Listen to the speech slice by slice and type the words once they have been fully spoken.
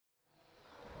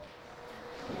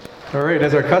All right,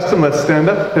 as our custom, let's stand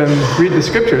up and read the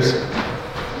scriptures.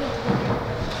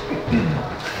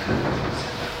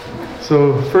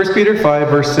 So 1 Peter 5,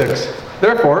 verse 6.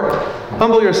 Therefore,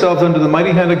 humble yourselves under the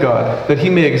mighty hand of God, that he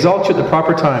may exalt you at the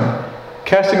proper time,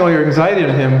 casting all your anxiety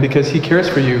on him, because he cares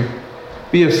for you.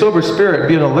 Be of sober spirit,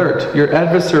 be on alert. Your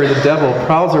adversary, the devil,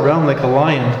 prowls around like a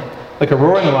lion, like a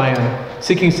roaring lion,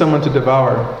 seeking someone to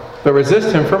devour. But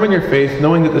resist him, firm in your faith,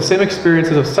 knowing that the same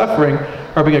experiences of suffering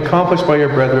are being accomplished by your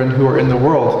brethren who are in the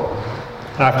world.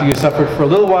 After you suffered for a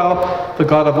little while, the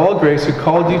God of all grace, who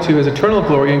called you to his eternal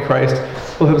glory in Christ,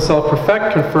 will himself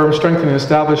perfect, confirm, strengthen, and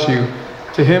establish you.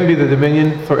 To him be the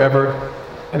dominion forever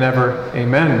and ever.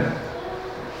 Amen.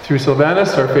 Through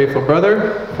Silvanus, our faithful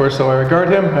brother, for so I regard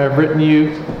him, I have written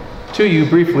to you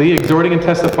briefly, exhorting and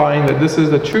testifying that this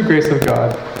is the true grace of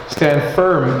God. Stand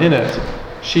firm in it.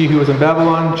 She who was in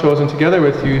Babylon, chosen together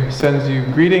with you, sends you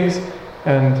greetings,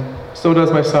 and so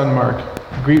does my son Mark.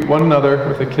 Greet one another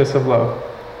with a kiss of love.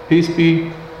 Peace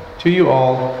be to you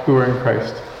all who are in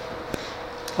Christ.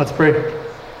 Let's pray.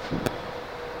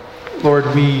 Lord,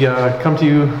 we come to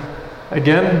you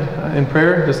again in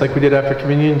prayer, just like we did after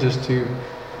communion, just to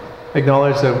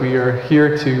acknowledge that we are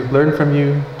here to learn from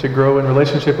you, to grow in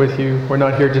relationship with you. We're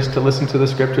not here just to listen to the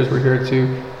scriptures. We're here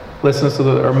to listen so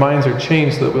that our minds are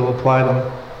changed so that we'll apply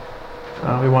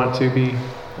them. We want to be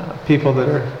people that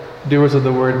are doers of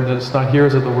the word and just not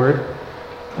hearers of the word.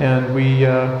 And we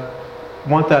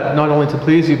want that not only to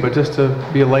please you, but just to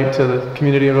be a light to the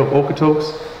community of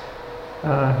Okotoks.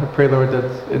 I pray, Lord,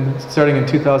 that starting in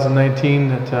 2019,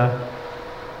 that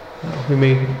we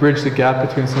may bridge the gap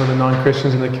between some of the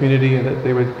non-Christians in the community, and that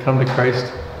they would come to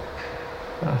Christ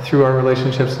through our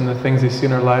relationships and the things they see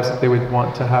in our lives that they would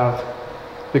want to have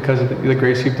because of the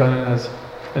grace you've done in us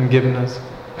and given us.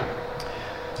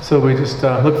 So we just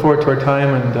look forward to our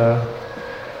time and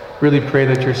really pray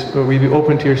that we be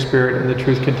open to your Spirit and the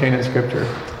truth contained in Scripture.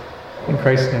 In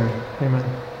Christ's name, amen.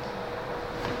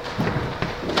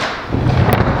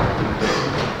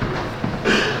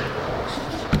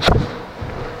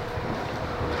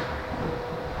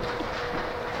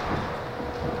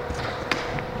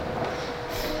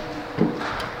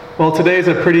 Well, today is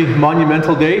a pretty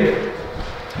monumental day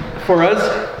for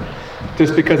us,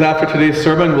 just because after today's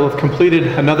sermon we'll have completed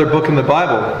another book in the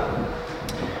Bible.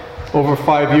 Over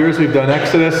 5 years we've done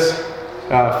Exodus,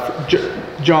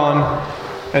 John,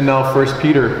 and now 1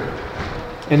 Peter.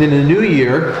 And in the new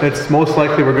year, it's most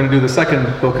likely we're going to do the second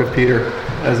book of Peter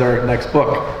as our next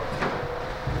book.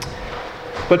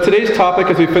 But today's topic,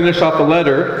 as we finish off the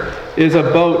letter, is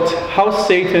about how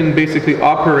Satan basically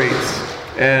operates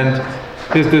and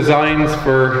his designs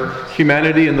for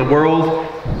humanity and the world,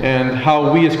 and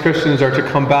how we as Christians are to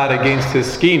combat against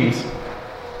his schemes.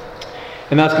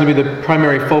 And that's going to be the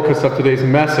primary focus of today's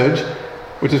message,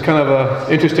 which is kind of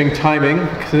an interesting timing,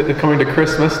 coming to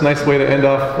Christmas. Nice way to end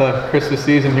off the Christmas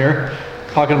season here,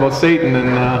 talking about Satan and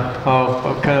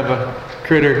how kind of a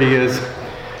critter he is.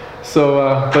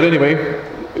 So, but anyway,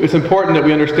 it's important that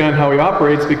we understand how he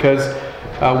operates, because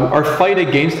our fight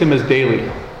against him is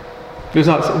daily. There's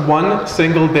not one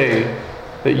single day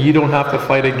that you don't have to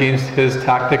fight against his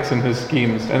tactics and his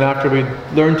schemes. And after we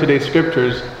learn today's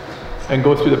scriptures and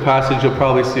go through the passage, you'll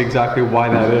probably see exactly why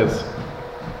that is,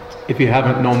 if you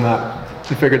haven't known that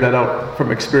and figured that out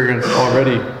from experience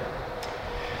already.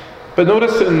 But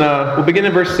notice, we'll begin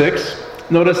in verse 6.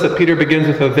 Notice that Peter begins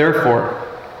with a therefore.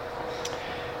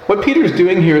 What Peter's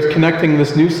doing here is connecting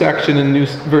this new section in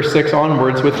verse 6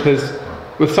 onwards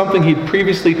with something he'd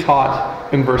previously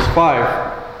taught in verse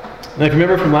 5. And if you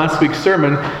remember from last week's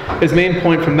sermon, his main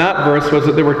point from that verse was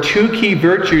that there were two key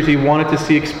virtues he wanted to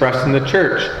see expressed in the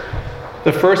church.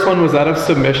 The first one was that of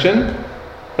submission,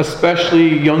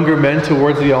 especially younger men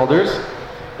towards the elders.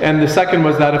 And the second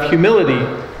was that of humility,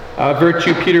 a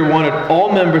virtue Peter wanted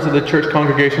all members of the church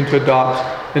congregation to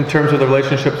adopt in terms of the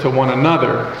relationship to one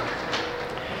another.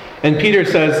 And Peter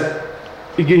says,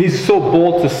 he's so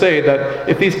bold to say that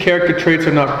if these character traits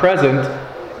are not present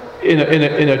in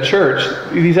a church,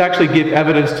 these actually give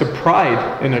evidence to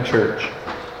pride in a church.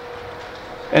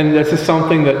 And this is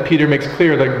something that Peter makes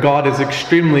clear that God is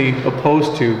extremely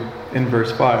opposed to in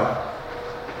verse 5.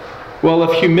 Well,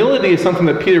 if humility is something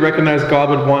that Peter recognized God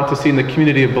would want to see in the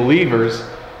community of believers,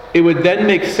 it would then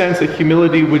make sense that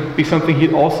humility would be something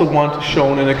he'd also want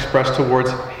shown and expressed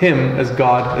towards him as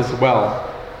God as well.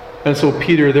 And so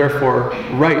Peter therefore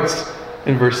writes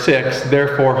in verse 6,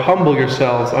 therefore humble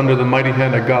yourselves under the mighty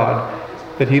hand of God,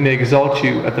 that he may exalt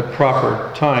you at the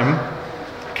proper time,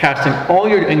 casting all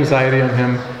your anxiety on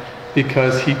him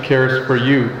because he cares for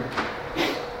you.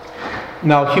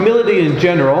 Now, humility in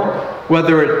general,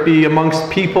 whether it be amongst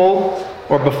people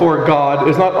or before God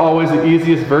is not always the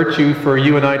easiest virtue for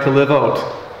you and I to live out.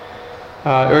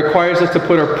 It requires us to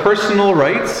put our personal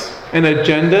rights and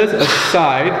agendas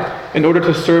aside in order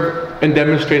to serve and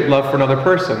demonstrate love for another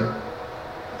person.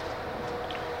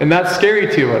 And that's scary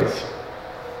to us,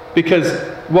 because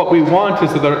what we want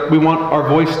is that we want our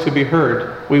voice to be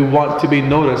heard. We want to be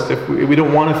noticed. If we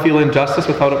don't want to feel injustice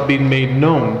without it being made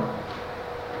known.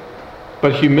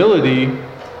 But humility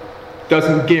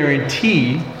doesn't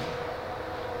guarantee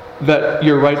that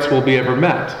your rights will be ever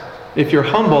met. If you're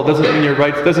humble,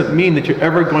 doesn't mean that you're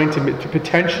ever going to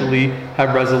potentially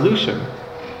have resolution.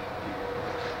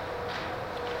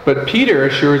 But Peter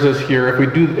assures us here,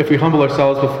 if we humble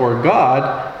ourselves before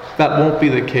God, that won't be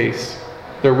the case.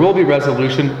 There will be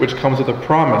resolution, which comes with a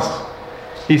promise.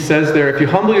 He says there, if you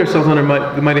humble yourselves under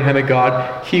the mighty hand of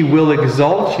God, He will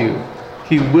exalt you.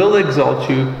 He will exalt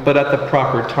you, but at the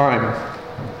proper time.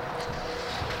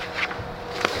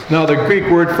 Now, the Greek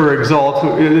word for exalt,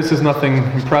 this is nothing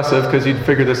impressive because you'd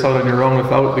figure this out on your own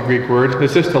without the Greek word.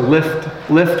 It's just to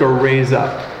lift or raise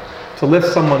up. To lift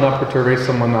someone up or to raise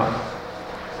someone up.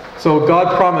 So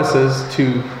God promises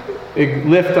to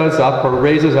lift us up or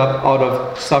raise us up out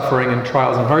of suffering and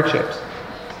trials and hardships.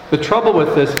 The trouble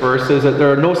with this verse is that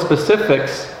there are no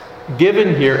specifics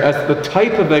given here as the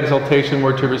type of exaltation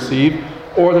we're to receive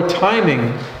or the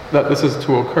timing that this is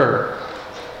to occur.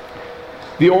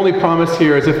 The only promise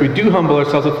here is if we do humble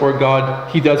ourselves before God,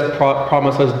 He does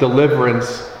promise us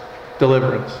deliverance.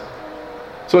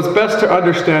 So it's best to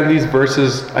understand these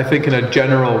verses, I think, in a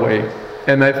general way.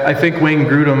 And I think Wayne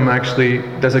Grudem actually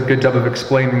does a good job of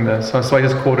explaining this. So I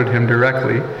just quoted him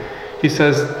directly. He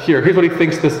says, here's what he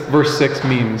thinks this verse 6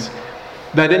 means.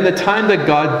 That in the time that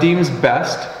God deems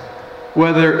best,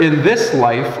 whether in this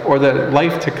life or the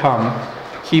life to come,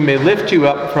 He may lift you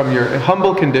up from your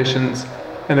humble conditions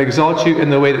and exalt you in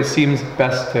the way that seems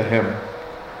best to Him.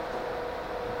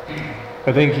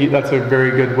 I think that's a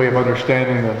very good way of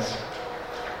understanding this.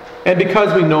 And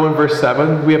because we know in verse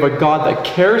 7, we have a God that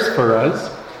cares for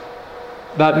us,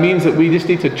 that means that we just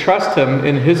need to trust Him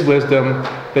in His wisdom,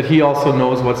 that He also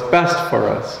knows what's best for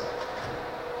us.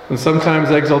 And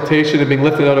sometimes exaltation and being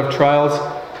lifted out of trials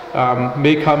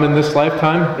may come in this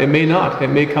lifetime. It may not. It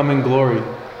may come in glory.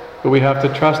 But we have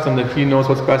to trust Him that He knows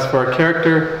what's best for our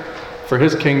character, for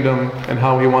His kingdom, and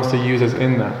how He wants to use us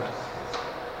in that.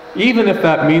 Even if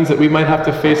that means that we might have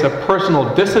to face a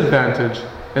personal disadvantage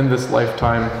in this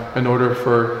lifetime in order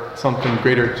for something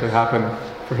greater to happen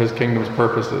for His kingdom's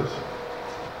purposes.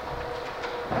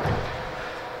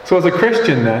 So as a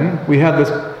Christian then, we have this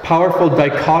powerful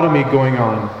dichotomy going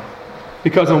on.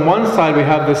 Because on one side we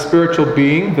have this spiritual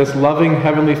being, this loving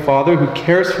Heavenly Father who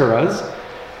cares for us,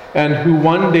 and who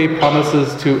one day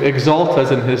promises to exalt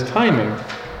us in His timing.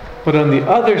 But on the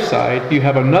other side, you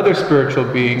have another spiritual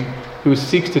being who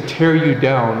seeks to tear you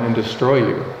down and destroy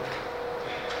you.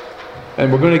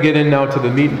 And we're going to get in now to the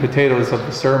meat and potatoes of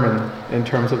the sermon in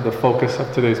terms of the focus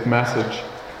of today's message.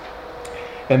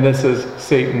 And this is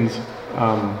Satan's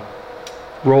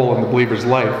role in the believer's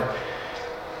life.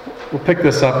 We'll pick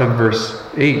this up in verse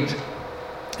 8.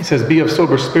 He says, "Be of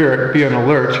sober spirit, be on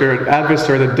alert. Your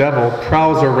adversary, the devil,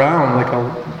 prowls around like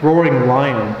a roaring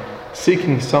lion,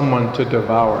 seeking someone to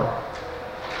devour."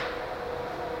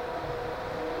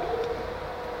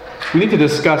 We need to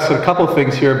discuss a couple of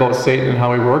things here about Satan and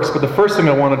how he works, but the first thing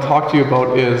I want to talk to you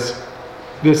about is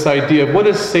this idea of what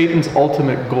is Satan's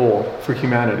ultimate goal for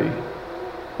humanity?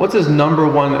 What's his number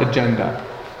one agenda?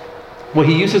 Well,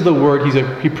 he uses the word,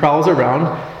 he prowls around.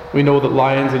 We know that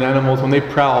lions and animals, when they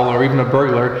prowl, or even a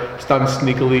burglar, it's done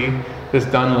sneakily. It's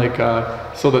done like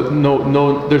so that no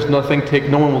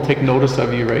one will take notice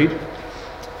of you, right?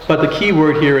 But the key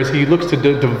word here is he looks to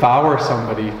devour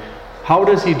somebody. How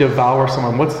does he devour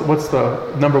someone? What's the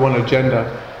number one agenda?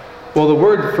 Well, the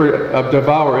word for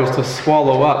devour is to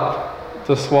swallow up,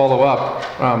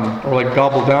 or like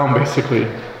gobble down, basically.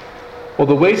 Well,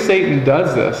 the way Satan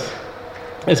does this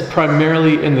is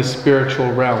primarily in the spiritual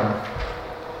realm.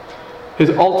 His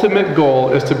ultimate goal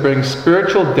is to bring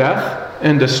spiritual death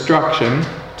and destruction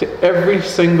to every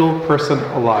single person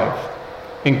alive,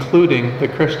 including the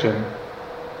Christian.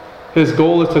 His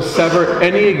goal is to sever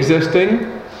any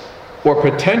existing or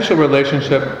potential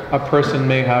relationship a person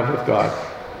may have with God.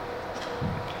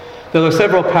 There are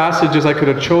several passages I could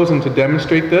have chosen to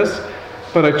demonstrate this,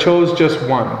 but I chose just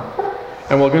one.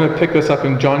 And we're going to pick this up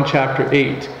in John chapter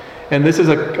 8. And this is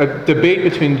a debate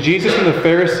between Jesus and the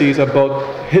Pharisees about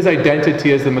his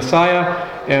identity as the Messiah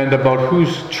and about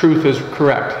whose truth is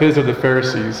correct, his or the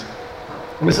Pharisees.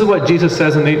 And this is what Jesus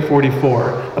says in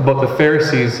 8:44 about the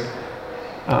Pharisees.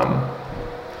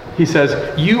 He says,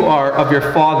 "You are of your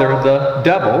father the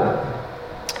devil,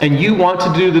 and you want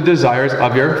to do the desires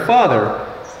of your father.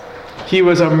 He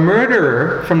was a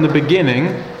murderer from the beginning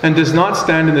and does not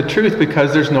stand in the truth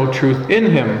because there's no truth in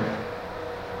him.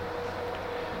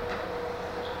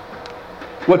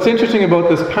 What's interesting about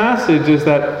this passage is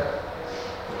that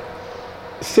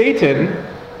Satan,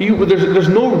 there's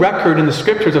no record in the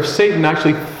scriptures of Satan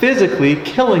actually physically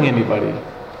killing anybody.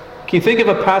 Can you think of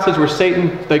a passage where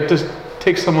Satan just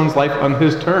takes someone's life on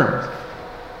his terms?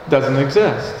 It doesn't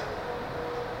exist.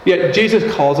 Yet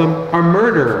Jesus calls him a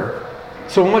murderer.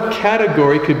 So in what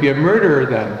category could be a murderer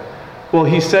then? Well,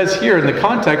 he says here in the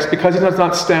context, because he does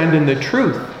not stand in the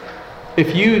truth.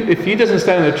 If he doesn't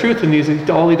stand in the truth and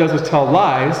all he does is tell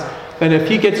lies, then if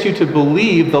he gets you to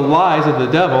believe the lies of the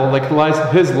devil, like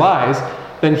his lies,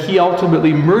 then he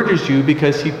ultimately murders you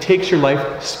because he takes your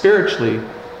life spiritually.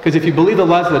 Because if you believe the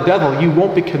lies of the devil, you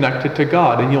won't be connected to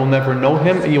God, and you'll never know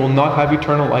him, and you will not have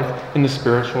eternal life in the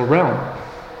spiritual realm.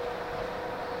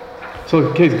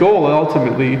 So his goal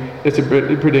ultimately is to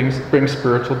bring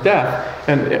spiritual death.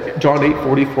 And John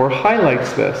 8:44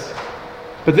 highlights this.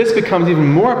 But this becomes even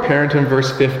more apparent in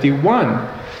verse 51,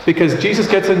 because Jesus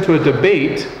gets into a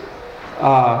debate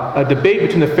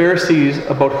between the Pharisees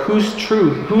about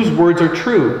whose words are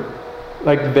true,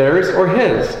 like theirs or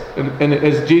his. And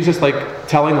is Jesus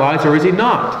telling lies, or is he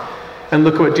not? And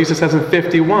look at what Jesus says in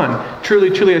 51.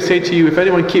 Truly, truly, I say to you, if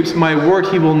anyone keeps my word,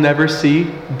 he will never see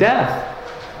death.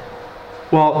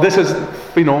 Well, this is,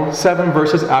 7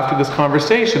 verses after this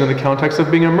conversation in the context of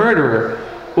being a murderer.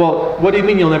 Well, what do you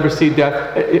mean you'll never see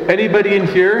death? Anybody in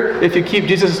here, if you keep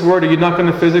Jesus' word, are you not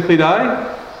going to physically die?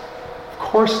 Of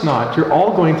course not. You're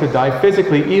all going to die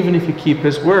physically, even if you keep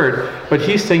his word. But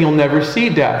he's saying you'll never see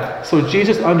death. So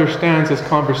Jesus understands this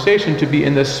conversation to be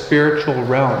in the spiritual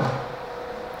realm.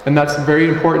 And that's very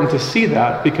important to see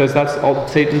that, because that's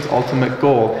Satan's ultimate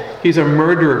goal. He's a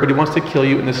murderer, but he wants to kill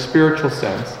you in the spiritual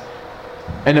sense.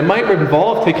 And it might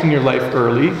involve taking your life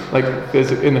early,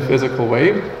 in a physical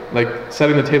way, like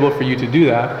setting the table for you to do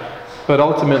that. But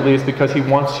ultimately, it's because he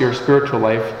wants your spiritual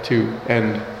life to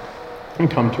end and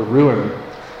come to ruin.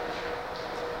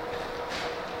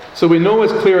 So we know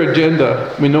his clear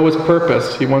agenda. We know his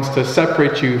purpose. He wants to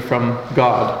separate you from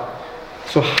God.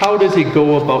 So how does he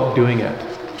go about doing it?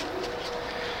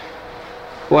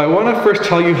 Well, I want to first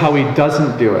tell you how he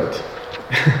doesn't do it,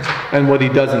 and what he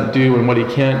doesn't do and what he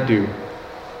can't do.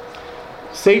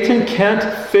 Satan can't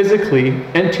physically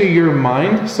enter your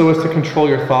mind so as to control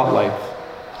your thought life.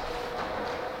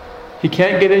 He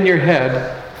can't get in your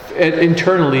head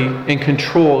internally and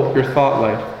control your thought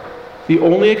life. The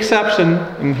only exception,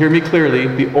 and hear me clearly,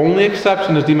 the only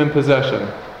exception is demon possession.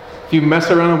 If you mess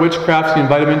around with witchcraft, you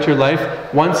invite him into your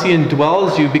life, once he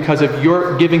indwells you because of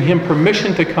your giving him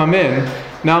permission to come in,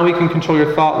 now he can control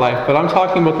your thought life. But I'm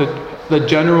talking about the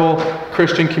general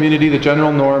Christian community, the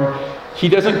general norm. He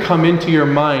doesn't come into your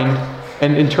mind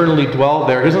and internally dwell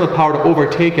there. He doesn't have the power to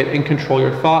overtake it and control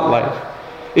your thought life.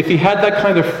 If he had that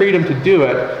kind of freedom to do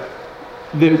it,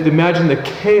 imagine the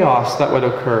chaos that would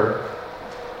occur.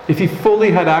 If he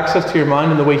fully had access to your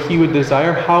mind in the way he would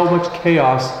desire, how much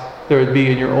chaos there would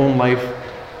be in your own life,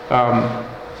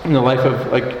 in the life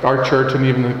of our church, and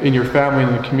even in your family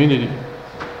and the community.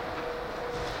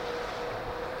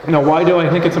 Now, why do I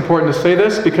think it's important to say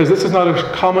this? Because this is not a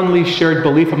commonly shared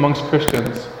belief amongst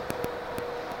Christians.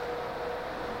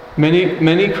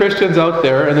 Many Christians out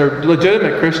there, and they're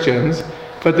legitimate Christians,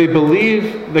 but they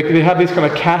believe, they have these kind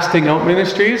of casting out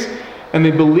ministries, and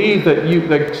they believe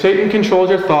that Satan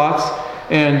controls your thoughts,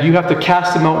 and you have to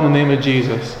cast him out in the name of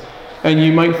Jesus. And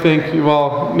you might think,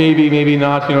 well, maybe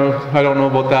not, I don't know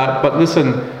about that. But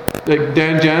listen,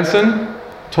 Dan Jansen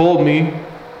told me,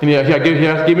 and he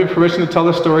gave me permission to tell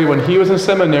the story. When he was in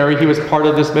seminary, he was part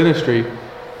of this ministry.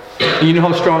 And you know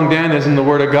how strong Dan is in the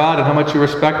Word of God and how much you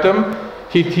respect him?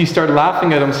 He started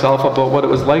laughing at himself about what it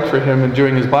was like for him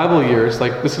during his Bible years.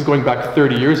 This is going back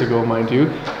 30 years ago, mind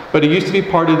you. But he used to be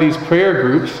part of these prayer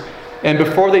groups. And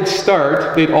before they'd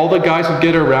start, all the guys would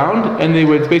get around and they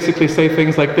would basically say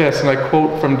things like this. And I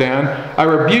quote from Dan, "I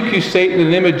rebuke you, Satan, in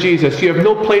the name of Jesus. You have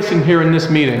no place in here in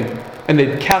this meeting." And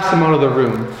they'd cast him out of the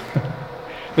room.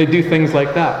 They do things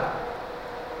like that.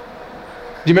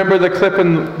 Do you remember the clip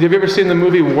have you ever seen the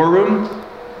movie War Room?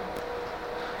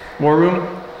 War Room?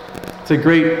 It's a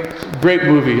great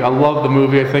movie. I love the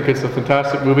movie. I think it's a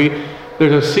fantastic movie.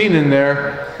 There's a scene in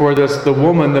there where the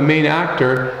woman, the main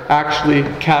actor, actually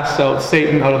casts out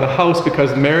Satan out of the house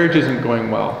because marriage isn't going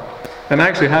well. And I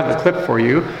actually have the clip for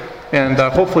you, and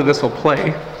hopefully this will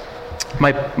play.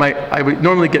 I would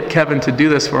normally get Kevin to do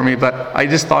this for me, but I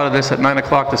just thought of this at 9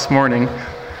 o'clock this morning,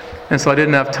 and so I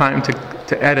didn't have time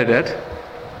to edit it.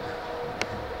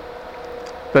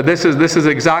 But this is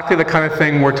exactly the kind of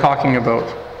thing we're talking about.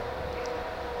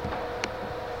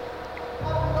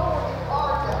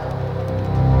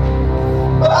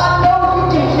 But I know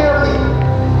you can hear me.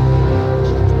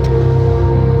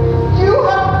 You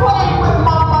have played with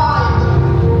my mind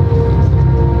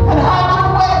and had your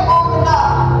way long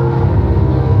enough.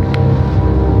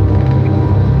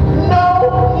 No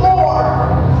more.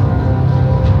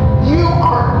 You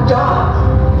are done.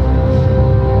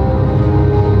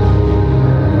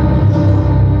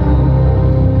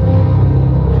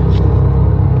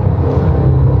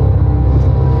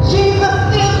 Jesus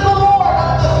is the Lord of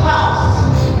this house.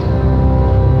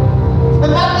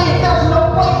 And that means there's no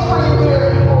place for you here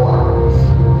anymore.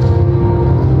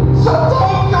 So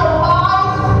take your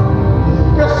lies,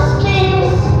 your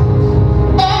schemes,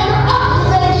 and your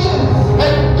accusations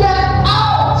and get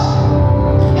out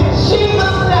in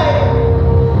Jesus' name.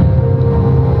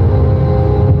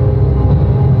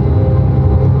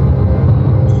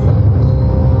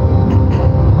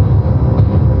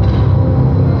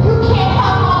 You can't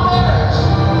have my marriage.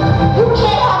 You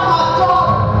can't have my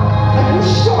daughter. And you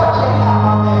sure can't have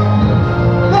my man.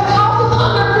 This house is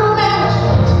under new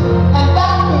management. And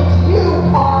that means you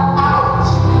are out.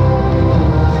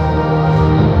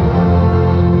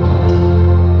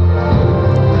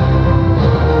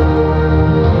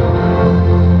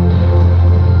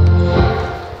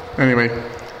 Anyway.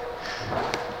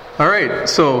 All right,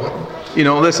 so,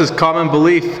 this is common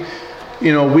belief.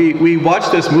 We watch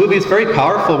this movie. It's very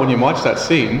powerful when you watch that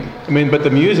scene. But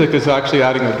the music is actually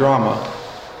adding the drama.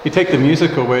 You take the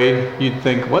music away, you'd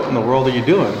think, what in the world are you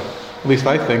doing? At least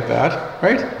I think that,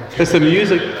 right? It's the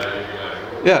music.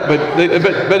 Yeah,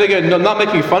 but again, not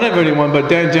making fun of anyone, but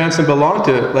Dan Jansen belonged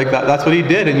to it like that. That's what he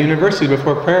did in university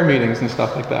before prayer meetings and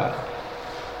stuff like that.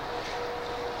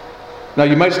 Now,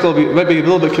 you might be a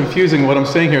little bit confusing what I'm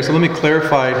saying here, so let me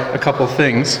clarify a couple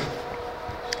things,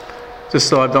 just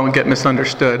so I don't get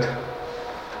misunderstood.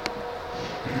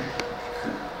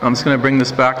 I'm just going to bring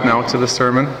this back now to the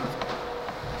sermon.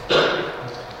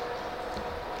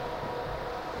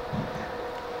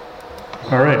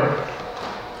 All right.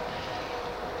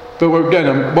 But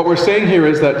what we're saying here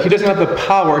is that he doesn't have the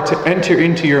power to enter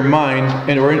into your mind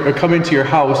or come into your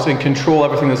house and control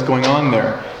everything that's going on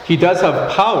there. He does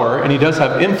have power and he does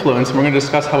have influence, and we're going to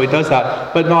discuss how he does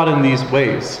that, but not in these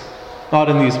ways. Not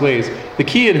in these ways. The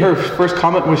key in her first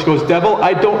comment when she goes, "Devil,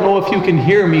 I don't know if you can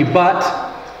hear me, but..."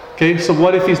 Okay, so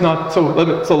what if he's not,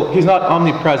 so he's not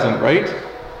omnipresent, right?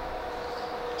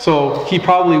 So he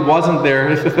probably wasn't there.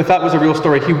 If that was a real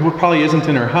story, he probably isn't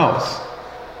in her house.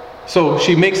 So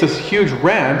she makes this huge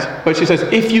rant, but she says,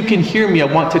 "If you can hear me, I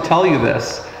want to tell you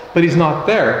this." But he's not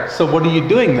there. So what are you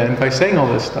doing then by saying all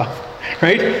this stuff?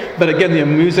 Right? But again, the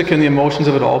music and the emotions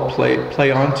of it all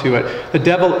play onto it. The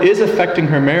devil is affecting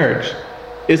her marriage,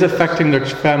 is affecting their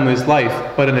family's life,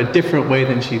 but in a different way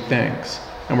than she thinks.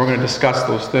 And we're going to discuss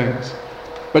those things.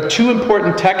 But two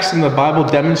important texts in the Bible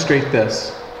demonstrate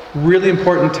this. Really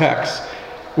important texts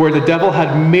where the devil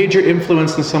had major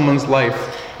influence in someone's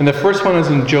life. And the first one is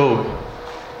in Job.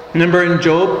 Remember in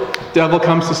Job, devil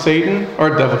comes to Satan, or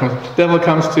devil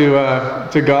comes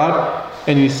to God,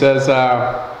 and he says,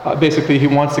 basically he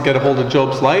wants to get a hold of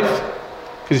Job's life,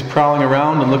 because he's prowling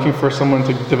around and looking for someone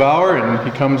to devour, and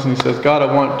he comes and he says, "God,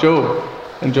 I want Job."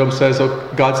 And God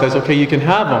says, "Okay, you can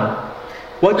have him."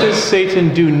 What does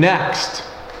Satan do next?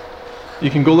 You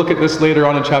can go look at this later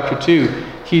on in chapter 2.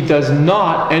 He does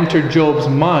not enter Job's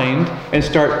mind and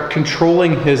start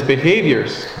controlling his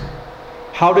behaviors.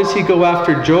 How does he go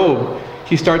after Job?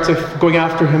 He starts going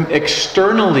after him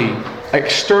externally,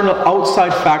 external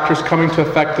outside factors coming to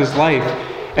affect his life.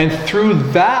 And through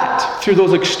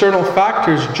those external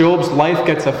factors, Job's life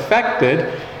gets affected,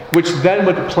 which then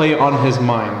would play on his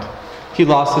mind. He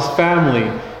lost his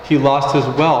family. He lost his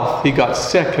wealth, he got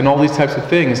sick, and all these types of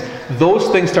things. Those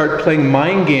things start playing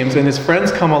mind games, and his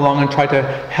friends come along and try to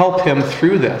help him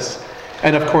through this.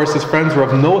 And of course, his friends were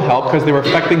of no help because they were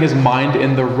affecting his mind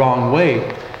in the wrong way.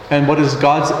 And what is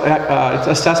God's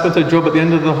assessment of Job at the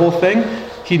end of the whole thing?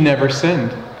 He never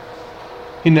sinned.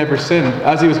 He never sinned.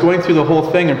 As he was going through the whole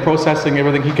thing and processing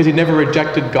everything, because he never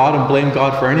rejected God and blamed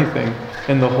God for anything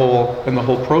in the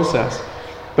whole process.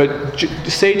 But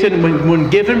Satan, when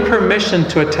given permission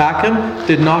to attack him,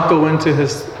 did not go into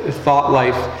his thought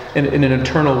life in an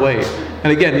internal way.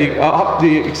 And again,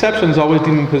 the exception is always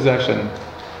demon possession.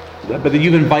 But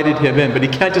you've invited him in. But he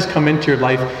can't just come into your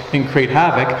life and create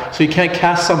havoc. So you can't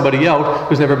cast somebody out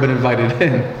who's never been invited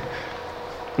in.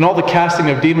 And all the casting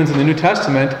of demons in the New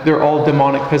Testament, they're all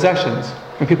demonic possessions.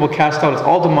 When people cast out, it's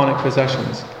all demonic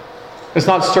possessions. It's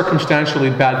not circumstantially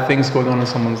bad things going on in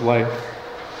someone's life.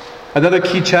 Another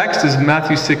key text is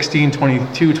Matthew 16,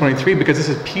 22, 23, because this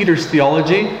is Peter's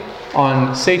theology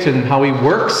on Satan and how he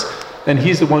works, and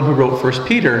he's the one who wrote 1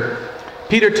 Peter.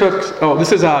 Peter took,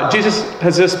 Jesus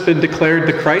has just been declared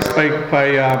the Christ by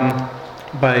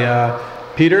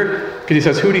Peter, because he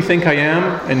says, "Who do you think I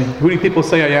am? And who do people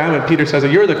say I am?" And Peter says,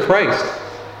 "You're the Christ."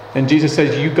 And Jesus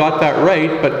says, "You got that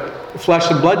right, but flesh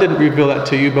and blood didn't reveal that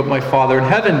to you, but my Father in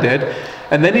heaven did."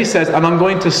 And then he says, "And I'm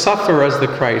going to suffer as the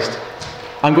Christ.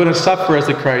 I'm going to suffer as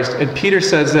the Christ." And Peter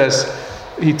says this,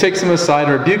 he takes him aside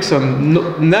and rebukes him.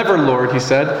 "Never, Lord," he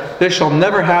said, "this shall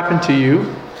never happen to you."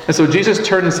 And so Jesus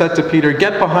turned and said to Peter,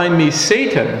 "Get behind me,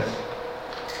 Satan.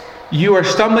 You are a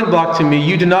stumbling block to me.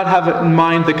 You do not have in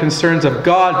mind the concerns of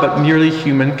God, but merely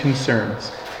human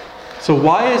concerns." So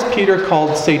why is Peter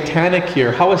called satanic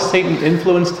here? How has Satan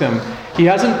influenced him? He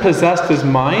hasn't possessed his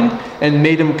mind and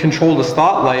made him control his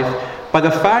thought life. By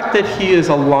the fact that he is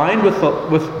aligned with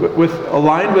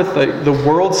the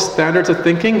world's standards of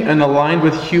thinking and aligned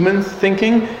with human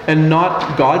thinking and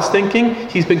not God's thinking,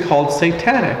 he's been called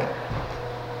satanic.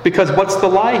 Because what's the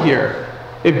lie here?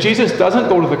 If Jesus doesn't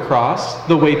go to the cross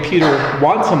the way Peter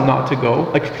wants him not to go,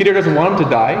 like Peter doesn't want him to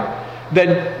die,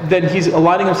 then he's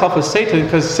aligning himself with Satan,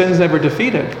 because sin's never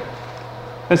defeated.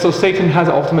 And so Satan has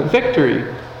ultimate victory.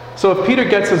 So if Peter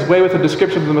gets his way with the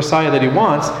description of the Messiah that he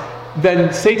wants,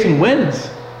 then Satan wins.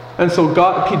 And so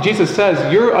Jesus says,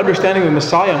 your understanding of the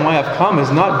Messiah and why I've come is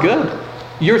not good.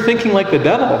 You're thinking like the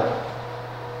devil.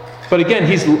 But again,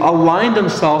 he's aligned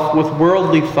himself with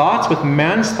worldly thoughts, with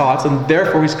man's thoughts, and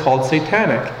therefore he's called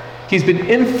satanic. He's been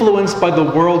influenced by the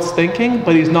world's thinking,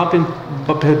 but he's not been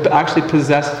actually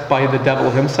possessed by the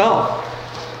devil himself.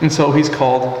 And so he's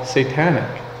called satanic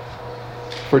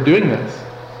for doing this.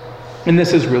 And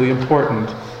this is really important.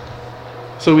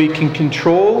 So he can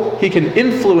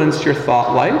influence your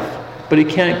thought life, but he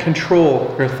can't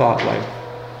control your thought life.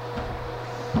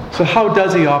 So how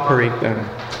does he operate then?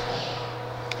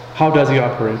 How does he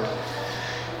operate?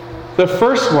 The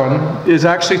first one is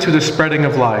actually through the spreading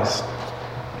of lies.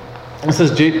 This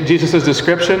is Jesus'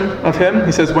 description of him.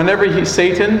 He says, whenever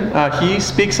Satan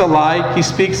speaks a lie, he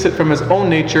speaks it from his own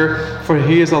nature, for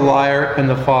he is a liar and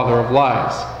the father of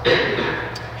lies.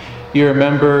 You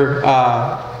remember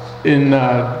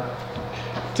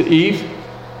to Eve,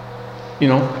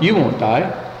 you won't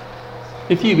die.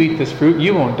 If you eat this fruit,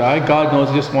 you won't die. God knows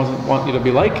he just doesn't want you to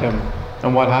be like him.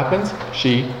 And what happens?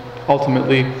 She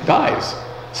ultimately dies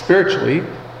spiritually,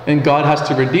 and God has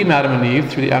to redeem Adam and Eve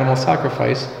through the animal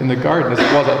sacrifice in the garden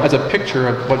as a picture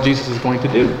of what Jesus is going to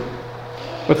do.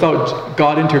 Without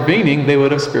God intervening, they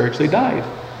would have spiritually died.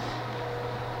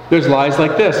 There's lies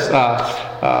like this.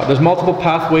 There's multiple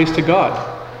pathways to God.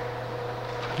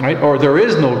 Right? Or there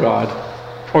is no God.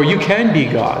 Or you can be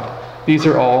God. These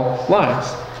are all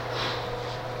lies.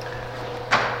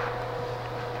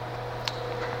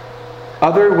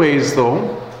 Other ways,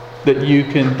 though, that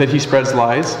he spreads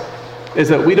lies is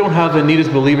that we don't have the need as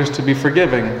believers to be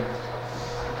forgiving.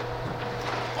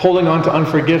 Holding on to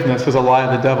unforgiveness is a lie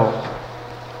of the devil.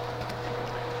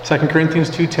 2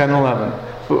 Corinthians 2:10-11.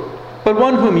 But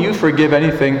one whom you forgive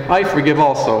anything, I forgive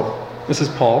also. This is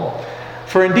Paul.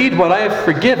 For indeed what I have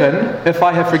forgiven, if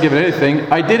I have forgiven anything,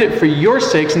 I did it for your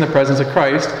sakes in the presence of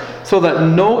Christ, so that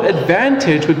no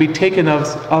advantage would be taken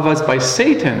of us by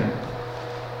Satan.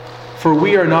 For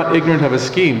we are not ignorant of his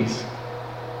schemes.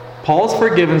 Paul's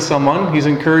forgiven someone. He's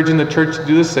encouraging the church to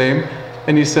do the same.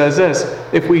 And he says this,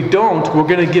 if we don't, we're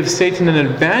going to give Satan an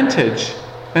advantage.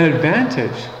 An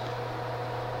advantage.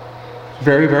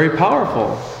 Very, very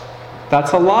powerful.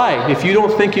 That's a lie. If you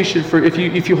don't think you should,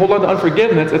 if you hold on to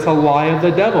unforgiveness, it's a lie of the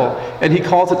devil. And he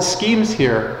calls it schemes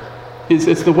here.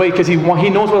 It's the way, because he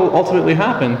knows what will ultimately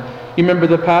happen. You remember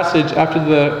the passage after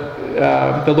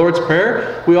the Lord's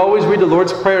Prayer? We always read the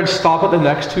Lord's Prayer and stop at the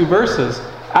next two verses.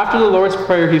 After the Lord's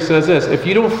Prayer, he says this, if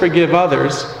you don't forgive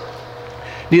others,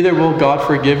 neither will God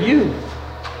forgive you.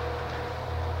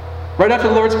 Right after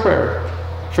the Lord's Prayer.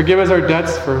 Forgive us our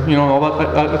debts for, all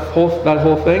that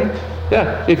whole thing.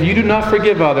 Yeah, if you do not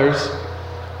forgive others,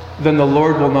 then the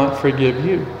Lord will not forgive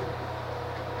you.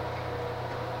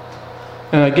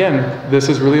 And again, this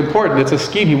is really important. It's a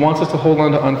scheme. He wants us to hold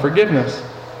on to unforgiveness.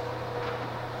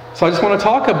 So I just want to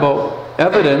talk about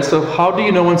evidence of how do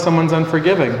you know when someone's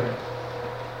unforgiving.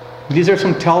 These are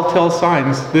some telltale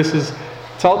signs. This is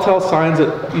telltale signs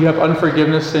that you have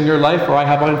unforgiveness in your life, or I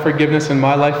have unforgiveness in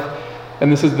my life.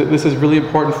 And this is really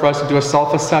important for us to do a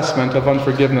self-assessment of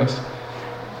unforgiveness.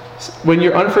 When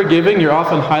you're unforgiving, you're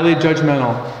often highly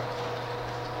judgmental.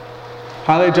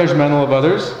 Highly judgmental of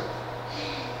others.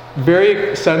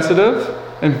 Very sensitive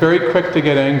and very quick to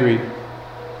get angry.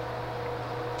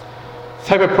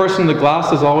 type of person, the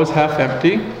glass is always half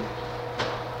empty.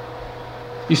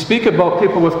 You speak about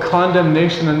people with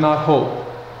condemnation and not hope.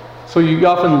 So you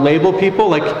often label people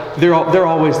like they're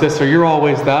always this or you're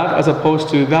always that, as opposed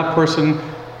to that person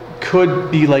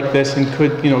could be like this and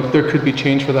there could be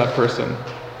change for that person.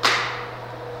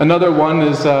 Another one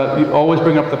is you always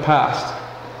bring up the past.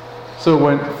 So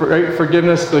when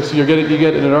forgiveness, like, so you get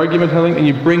in an argument and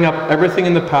you bring up everything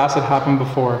in the past that happened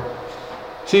before.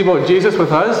 See about Jesus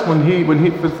with us, when he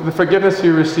the forgiveness he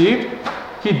received,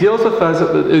 he deals with us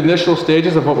at the initial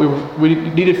stages of what we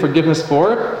needed forgiveness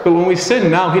for. But when we sin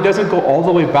now, he doesn't go all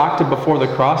the way back to before the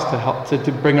cross to help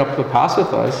to bring up the past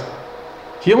with us.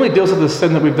 He only deals with the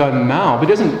sin that we've done now. He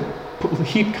doesn't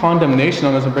heap condemnation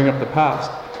on us and bring up the past.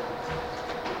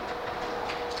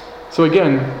 So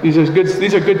again, these are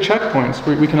good checkpoints.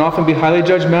 We can often be highly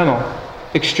judgmental,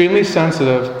 extremely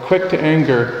sensitive, quick to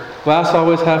anger, glass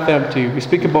always half empty. We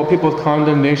speak about people with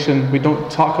condemnation. We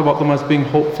don't talk about them as being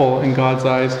hopeful in God's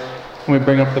eyes when we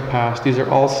bring up the past. These are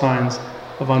all signs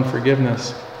of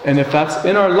unforgiveness. And if that's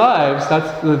in our lives,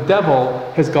 that's the devil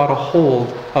has got a hold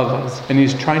of us, and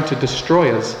he's trying to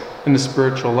destroy us in the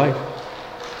spiritual life.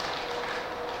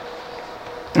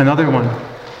 Another one,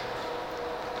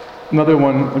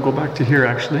 I'll go back to here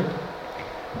actually.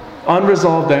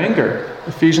 Unresolved anger,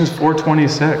 Ephesians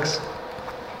 4:26.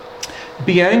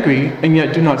 Be angry and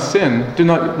yet do not sin. Do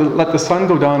not let the sun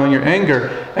go down on your anger,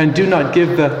 and do not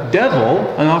give the devil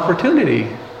an opportunity.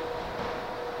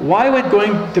 Why would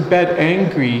going to bed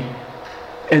angry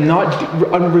and not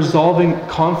unresolving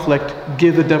conflict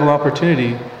give the devil an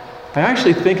opportunity? I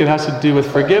actually think it has to do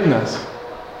with forgiveness.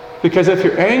 Because if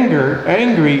you're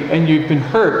angry and you've been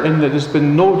hurt and there's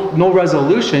been no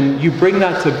resolution, you bring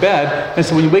that to bed, and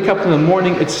so when you wake up in the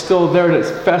morning, it's still there and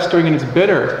it's festering and it's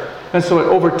bitter. And so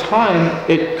over time,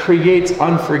 it creates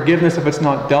unforgiveness if it's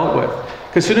not dealt with.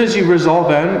 Because as soon as you resolve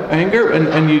anger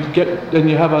and you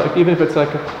have even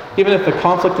if the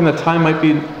conflict in the time might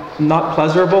be not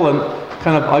pleasurable and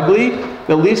kind of ugly,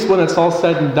 at least when it's all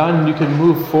said and done, you can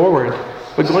move forward.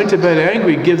 But going to bed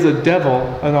angry gives the devil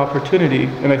an opportunity,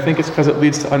 and I think it's because it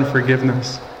leads to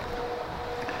unforgiveness.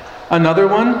 Another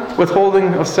one,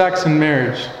 withholding of sex in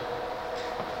marriage.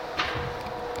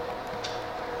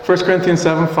 1 Corinthians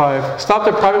 7:5. Stop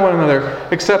depriving one another,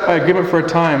 except by agreement for a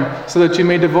time, so that you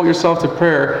may devote yourself to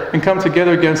prayer and come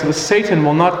together again, so that Satan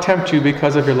will not tempt you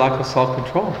because of your lack of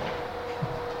self-control.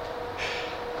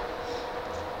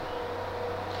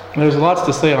 There's lots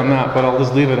to say on that, but I'll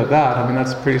just leave it at that. I mean,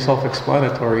 that's pretty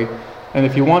self-explanatory. And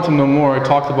if you want to know more, I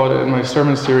talked about it in my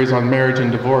sermon series on marriage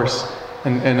and divorce,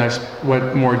 and I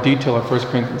went more detail in 1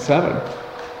 Corinthians 7.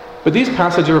 But these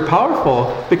passages are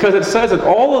powerful because it says that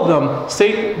all of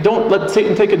them, don't let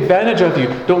Satan take advantage of you.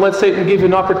 Don't let Satan give you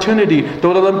an opportunity.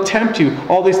 Don't let him tempt you.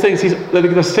 All these things.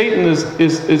 Satan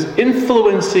is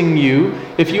influencing you.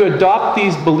 If you adopt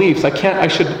these beliefs, I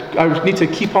need to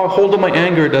keep on hold of my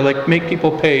anger to make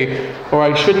people pay, or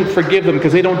I shouldn't forgive them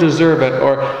because they don't deserve it,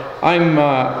 or I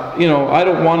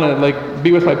don't want to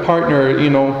be with my partner,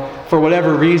 for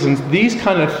whatever reasons. These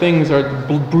kind of things are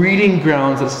breeding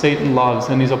grounds that Satan loves,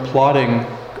 and he's applauding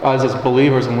us as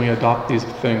believers when we adopt these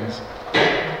things.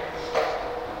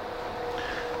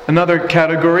 Another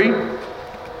category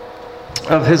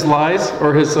of his lies,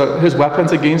 or his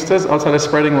weapons against us outside of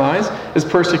spreading lies, is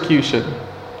persecution.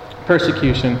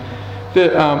 Persecution.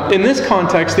 In this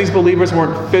context, these believers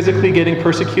weren't physically getting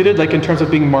persecuted, like in terms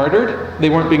of being martyred. They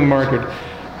weren't being martyred.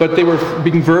 But they were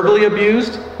being verbally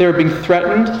abused, they were being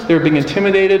threatened, they were being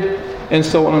intimidated, and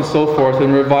so on and so forth,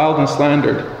 and reviled and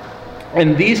slandered.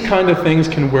 And these kind of things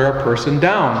can wear a person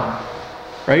down,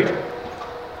 right?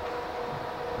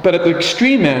 But at the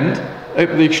extreme end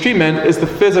is the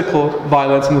physical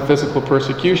violence and the physical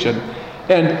persecution.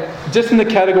 And just in the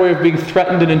category of being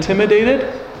threatened and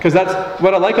intimidated, because that's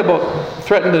what I like about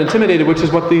threatened and intimidated, which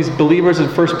is what these believers in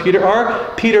 1 Peter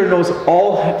are. Peter knows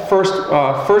all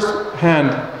firsthand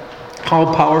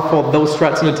how powerful those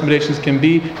threats and intimidations can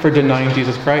be for denying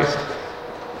Jesus Christ.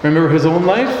 Remember his own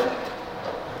life?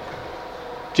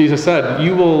 Jesus said,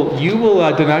 you will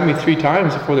deny me 3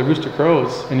 times before the rooster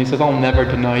crows. And he says, I'll never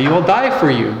deny you. I'll die for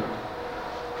you.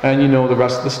 And you know the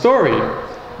rest of the story.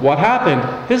 What happened?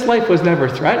 His life was never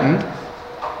threatened.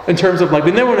 In terms of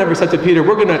they never said to Peter,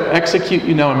 we're going to execute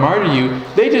you now and martyr you.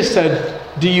 They just said,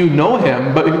 do you know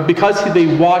him? But because they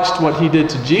watched what he did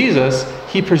to Jesus,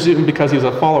 he presumed because he was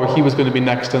a follower, he was going to be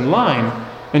next in line.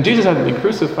 And Jesus hadn't been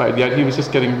crucified yet. He was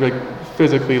just getting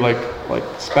physically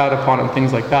spat upon and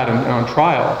things like that and on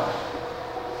trial.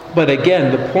 But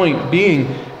again, the point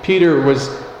being, Peter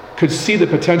could see the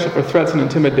potential for threats and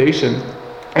intimidation,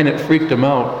 and it freaked him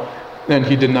out, and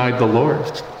he denied the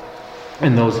Lord.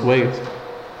 in those ways.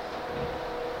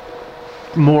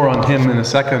 More on him in a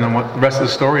second and what the rest of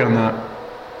the story on that.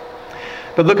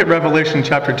 But look at Revelation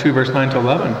chapter 2, verse 9 to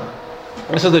 11.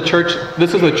 This is the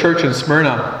church in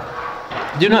Smyrna.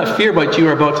 Do not fear what you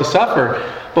are about to suffer.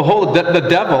 Behold, the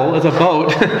devil is about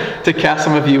to cast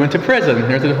some of you into prison.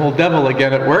 There's the whole devil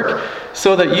again at work.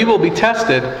 So that you will be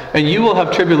tested, and you will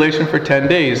have tribulation for 10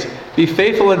 days. Be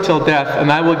faithful until death,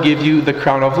 and I will give you the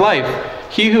crown of life.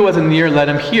 He who is near, let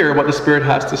him hear what the Spirit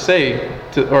has to say,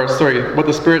 what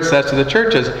the Spirit says to the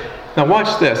churches. Now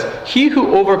watch this. He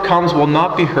who overcomes will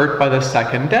not be hurt by the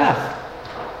second death.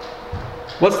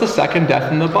 What's the second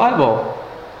death in the Bible?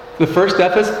 The first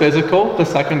death is physical, the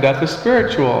second death is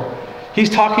spiritual. He's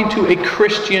talking to a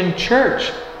Christian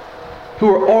church who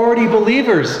are already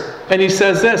believers. And he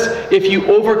says this, if you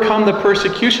overcome the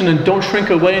persecution and don't shrink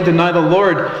away and deny the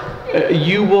Lord,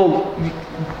 you will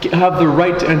have the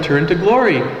right to enter into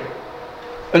glory.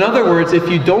 In other words,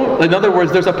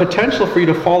 there's a potential for you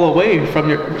to fall away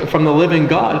from the living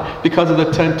God because of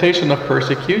the temptation of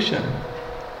persecution.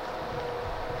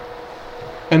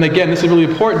 And again, this is really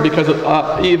important because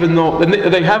even though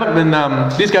they haven't been,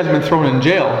 these guys have been thrown in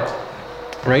jail,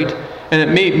 right? And it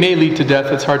may lead to death.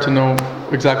 It's hard to know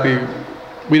exactly.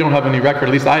 We don't have any record, at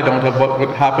least I don't, of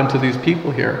what happened to these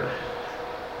people here.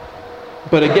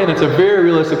 But again, it's a very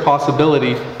realistic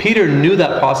possibility. Peter knew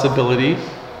that possibility.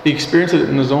 He experienced it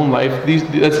in his own life.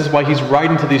 This is why he's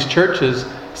writing to these churches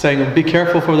saying, be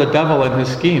careful for the devil and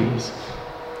his schemes.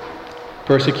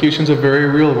 Persecution's a very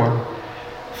real one.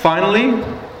 Finally,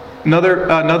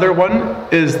 another one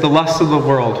is the lust of the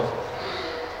world.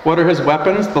 What are his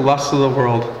weapons? The lust of the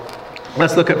world.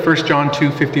 Let's look at 1 John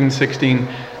 2, 15 and 16.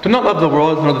 Do not love the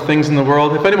world nor the things in the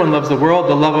world. If anyone loves the world,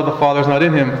 the love of the Father is not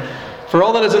in him. For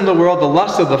all that is in the world, the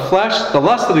lust of the flesh, the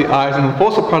lust of the eyes, and the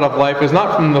boastful pride of life is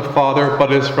not from the Father,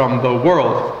 but is from the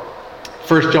world.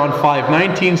 1 John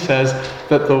 5:19 says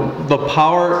that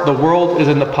the world is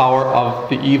in the power of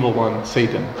the evil one,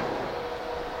 Satan.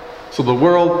 So the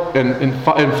world in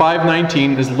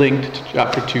 5:19 is linked to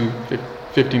chapter 2,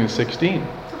 15 and 16.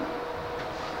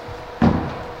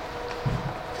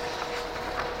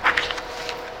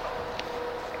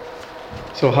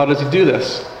 So how does he do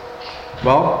this?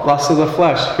 Well, lust of the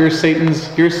flesh. Here's Satan's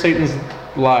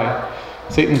lie,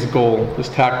 Satan's goal, his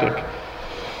tactic.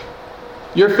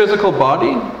 Your physical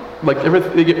body, like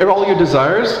all your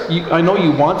desires, I know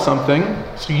you want something,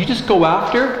 so you just go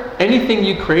after anything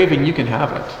you crave and you can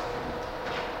have it.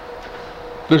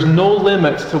 There's no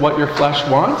limits to what your flesh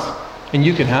wants, and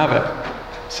you can have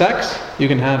it. Sex, you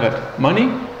can have it.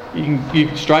 Money, you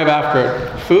can strive after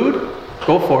it. Food,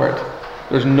 go for it.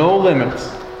 There's no limits.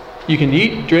 You can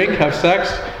eat, drink, have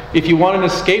sex. If you want an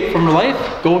escape from life,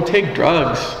 go and take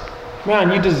drugs.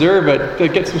 Man, you deserve it. To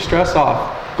get some stress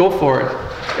off. Go for it.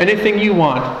 Anything you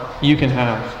want, you can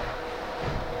have.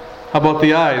 How about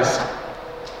the eyes?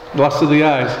 Lust of the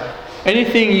eyes.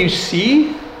 Anything you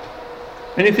see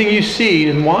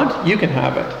and want, you can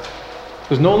have it.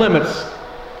 There's no limits.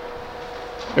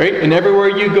 Right? And everywhere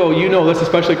you go, you know this,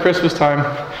 especially Christmas time,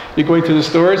 you're going to the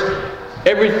stores,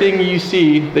 everything you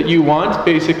see that you want,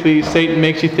 basically Satan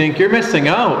makes you think you're missing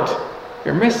out.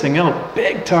 You're missing out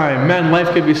big time. Man, life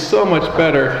could be so much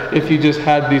better if you just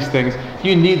had these things.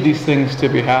 You need these things to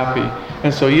be happy.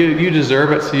 And so you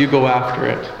deserve it, so you go after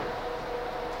it.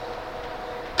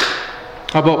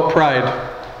 How about pride?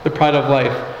 The pride of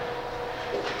life.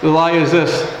 The lie is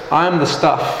this: I'm the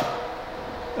stuff.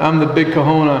 I'm the big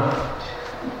kahuna.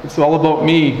 It's all about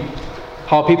me.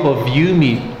 How people view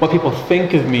me. What people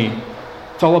think of me.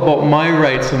 It's all about my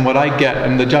rights and what I get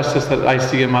and the justice that I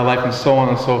see in my life and so on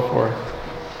and so forth.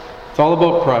 It's all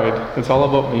about pride. It's all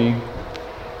about me.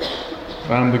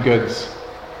 I'm the goods.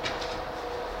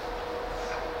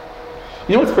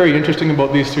 You know what's very interesting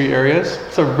about these three areas?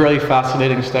 It's a really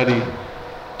fascinating study.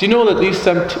 Do you know that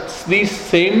these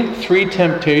same three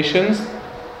temptations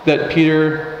that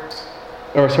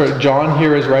John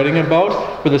here is writing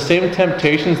about were the same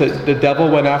temptations that the devil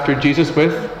went after Jesus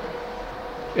with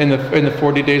in the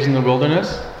 40 days in the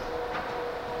wilderness?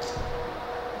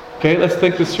 Okay, let's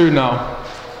think this through now.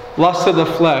 Lust of the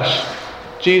flesh.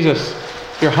 Jesus,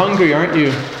 you're hungry, aren't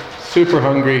you? Super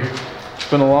hungry. It's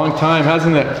been a long time,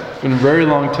 hasn't it? It's been a very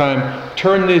long time.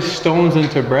 Turn these stones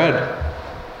into bread.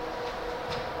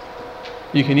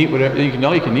 You can eat whatever you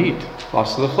can eat.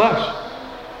 Lust of the flesh.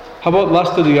 How about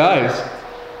lust of the eyes?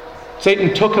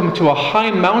 Satan took him to a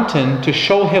high mountain to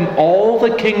show him all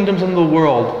the kingdoms in the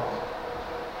world.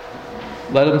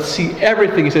 Let him see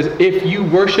everything. He says, if you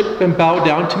worship and bow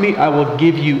down to me, I will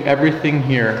give you everything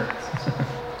here.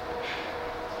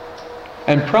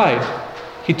 And pride.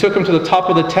 He took him to the top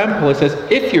of the temple. He says,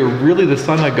 if you're really the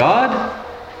Son of God,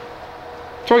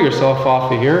 throw yourself off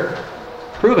of here.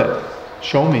 Prove it.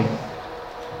 Show me.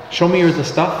 Show me you're the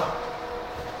stuff.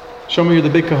 Show me you're the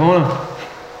big kahuna.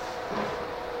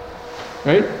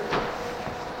 Right?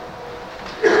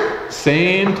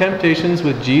 Same temptations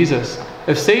with Jesus.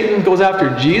 If Satan goes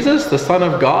after Jesus, the Son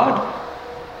of God,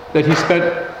 that he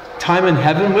spent time in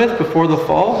heaven with before the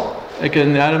fall, like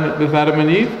with Adam and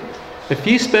Eve, if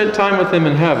he spent time with him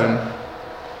in heaven,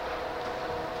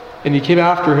 and he came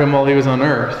after him while he was on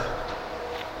earth,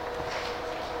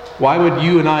 why would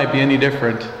you and I be any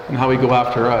different in how we go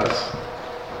after us?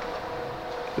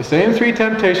 The same 3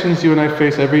 temptations you and I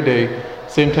face every day,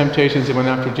 same temptations he went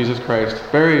after Jesus Christ.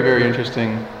 Very, very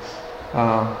interesting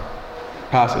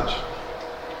passage.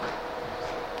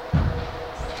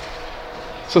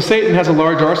 So Satan has a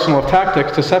large arsenal of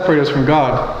tactics to separate us from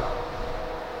God.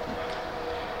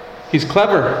 He's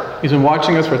clever. He's been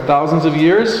watching us for thousands of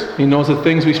years. He knows the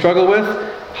things we struggle with,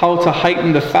 how to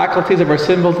heighten the faculties of our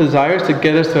sinful desires to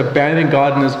get us to abandon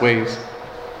God and His ways.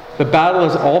 The battle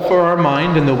is all for our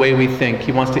mind and the way we think.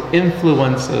 He wants to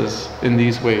influence us in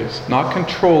these ways, not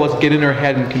control us, get in our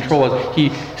head and control us.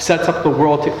 He sets up the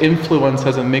world to influence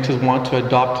us and makes us want to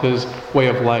adopt His way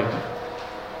of life.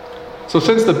 So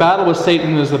since the battle with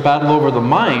Satan is the battle over the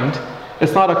mind,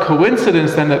 it's not a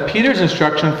coincidence then that Peter's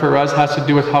instruction for us has to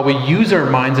do with how we use our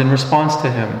minds in response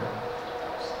to him.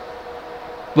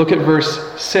 Look at verse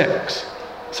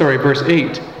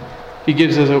 8. He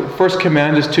gives us a first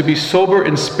command is to be sober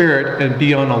in spirit and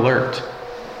be on alert.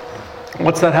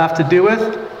 What's that have to do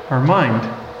with? Our mind.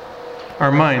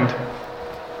 Our mind.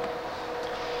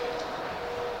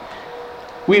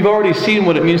 We've already seen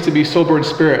what it means to be sober in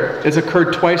spirit. It's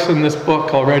occurred twice in this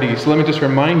book already. So let me just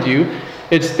remind you.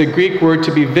 It's the Greek word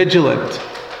to be vigilant.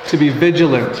 To be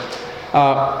vigilant.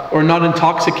 Or not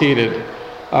intoxicated.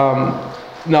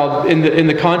 Now, in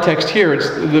the context here,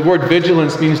 the word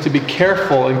vigilance means to be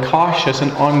careful and cautious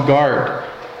and on guard.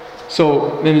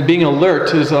 So, and being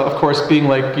alert is, of course, being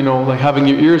like having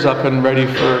your ears up and ready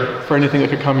for anything that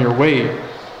could come your way.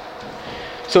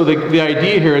 So the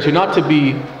idea here is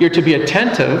you're to be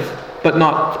attentive, but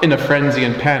not in a frenzy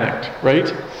and panicked,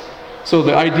 right? So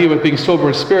the idea with being sober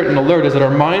in spirit and alert is that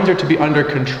our minds are to be under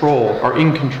control, or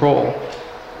in control.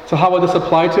 So how would this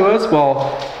apply to us?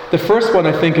 Well, the first one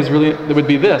I think would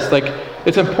be this. Like,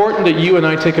 it's important that you and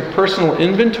I take a personal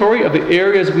inventory of the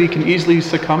areas we can easily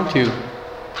succumb to.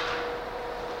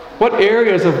 What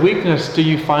areas of weakness do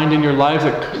you find in your lives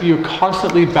that you're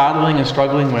constantly battling and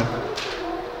struggling with?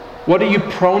 What are you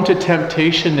prone to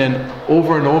temptation in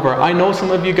over and over? I know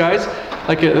some of you guys,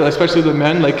 like especially the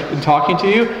men, like in talking to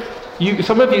you,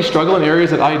 some of you struggle in areas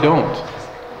that I don't.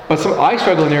 But I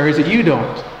struggle in areas that you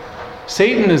don't.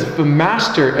 Satan is the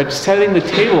master at setting the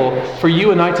table for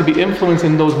you and I to be influenced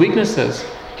in those weaknesses.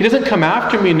 He doesn't come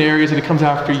after me in areas that he comes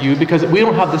after you because we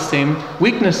don't have the same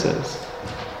weaknesses.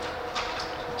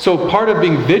 So part of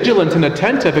being vigilant and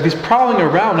attentive, if he's prowling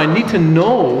around, I need to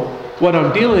know what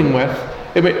I'm dealing with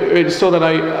so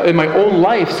that in my own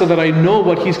life, so that I know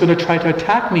what he's going to try to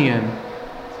attack me in.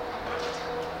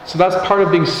 So that's part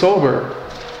of being sober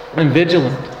and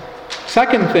vigilant.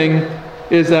 Second thing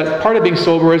is that part of being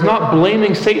sober is not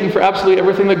blaming Satan for absolutely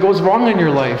everything that goes wrong in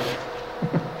your life.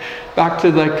 Back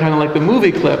to kind of like the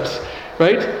movie clips,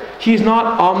 right? He's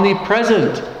not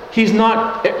omnipresent. He's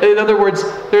not, in other words,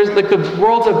 there's like the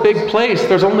world's a big place.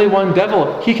 There's only one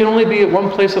devil. He can only be at one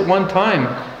place at one time.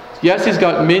 Yes, he's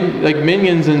got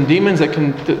minions and demons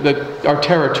that are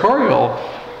territorial,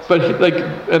 but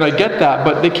and I get that,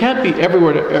 but they can't be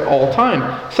everywhere at all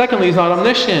time. Secondly, he's not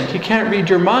omniscient. He can't read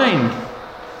your mind.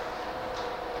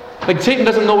 Like, Satan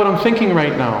doesn't know what I'm thinking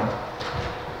right now.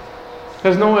 He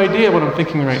has no idea what I'm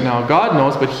thinking right now. God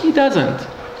knows, but he doesn't.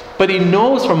 But he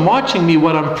knows from watching me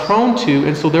what I'm prone to,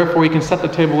 and so therefore he can set the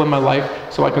table in my life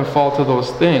so I can fall to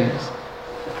those things.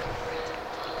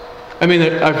 I mean,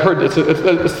 I've heard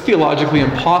it's theologically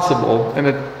impossible,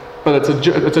 but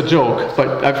it's a joke.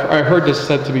 But I heard this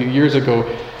said to me years ago.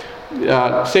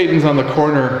 Satan's on the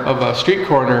corner of a street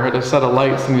corner at a set of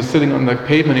lights, and he's sitting on the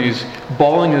pavement, and he's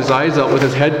bawling his eyes out with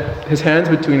his hands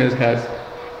between his head,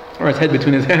 or his head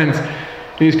between his hands,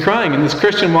 and he's crying. And this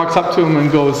Christian walks up to him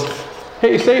and goes,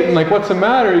 "Hey, Satan, what's the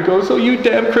matter?" He goes, "Oh, you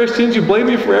damn Christians, you blame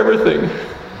me for everything."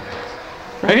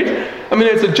 Right? I mean,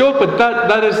 it's a joke, but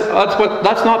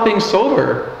that's not being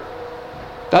sober.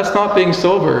 That's not being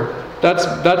sober. That's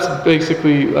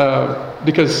basically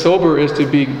because sober is to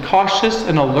be cautious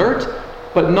and alert,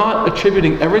 but not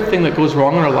attributing everything that goes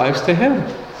wrong in our lives to him.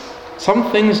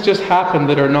 Some things just happen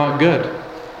that are not good,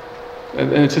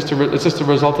 and it's just a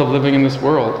result of living in this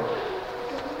world.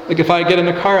 Like if I get in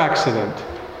a car accident,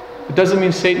 it doesn't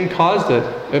mean Satan caused it.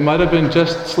 It might have been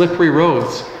just slippery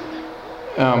roads.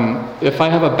 If I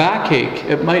have a backache,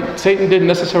 Satan didn't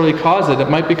necessarily cause it. It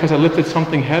might be because I lifted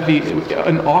something heavy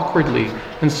and awkwardly,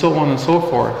 and so on and so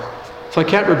forth. So I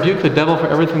can't rebuke the devil for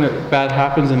everything that bad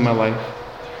happens in my life.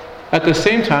 At the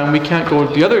same time, we can't go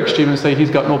to the other extreme and say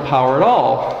he's got no power at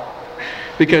all.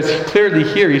 Because clearly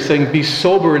here he's saying be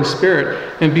sober in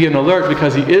spirit and be on alert,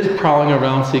 because he is prowling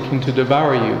around seeking to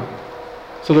devour you.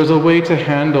 So there's a way to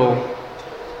handle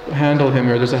him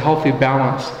here. There's a healthy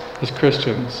balance as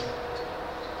Christians.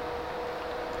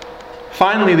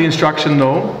 Finally, the instruction,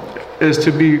 though, is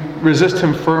to resist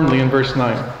him firmly in verse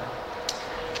 9.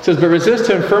 It says, but resist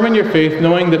him firm in your faith,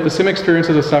 knowing that the same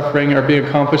experiences of suffering are being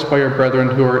accomplished by your brethren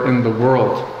who are in the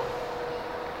world.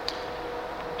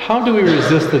 How do we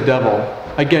resist the devil?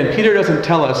 Again, Peter doesn't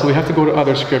tell us, so we have to go to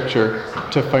other scripture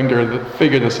to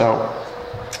figure this out.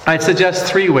 I'd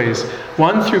suggest 3 ways.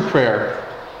 1, through prayer.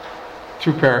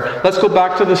 Through prayer. Let's go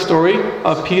back to the story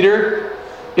of Peter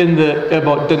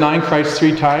about denying Christ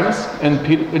 3 times,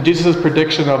 and Jesus'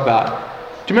 prediction of that.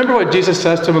 Do you remember what Jesus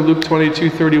says to him in Luke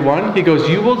 22:31? He goes,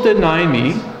 you will deny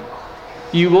me,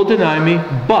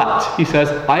 but, he says,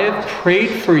 I have prayed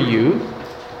for you.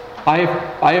 I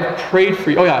have prayed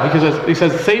for you. Oh yeah, he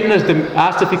says Satan has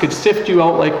asked if he could sift you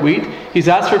out like wheat. He's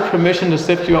asked for permission to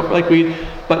sift you out like wheat,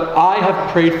 but I have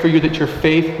prayed for you that your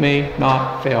faith may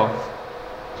not fail.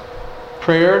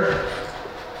 Prayer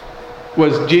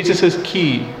was Jesus'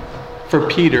 key for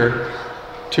Peter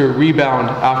to rebound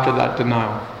after that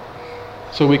denial.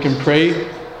 So we can pray,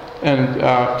 and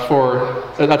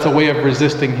that's a way of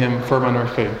resisting him firm in our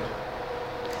faith.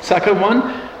 Second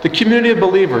one, the community of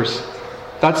believers.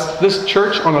 That's this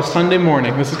church on a Sunday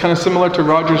morning. This is kind of similar to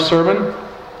Roger's sermon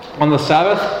on the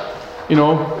Sabbath. You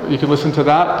could listen to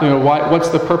that. What's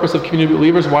the purpose of community of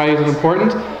believers? Why is it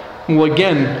important? Well,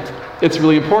 again, it's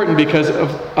really important because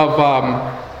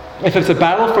if it's a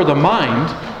battle for the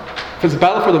mind,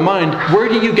 where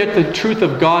do you get the truth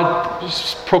of God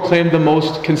proclaimed the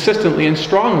most consistently and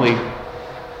strongly?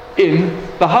 In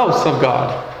the house of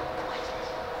God.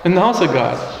 In the house of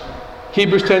God.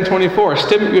 Hebrews 10:24.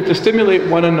 We have to stimulate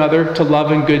one another to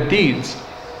love and good deeds.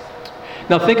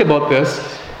 Now think about this.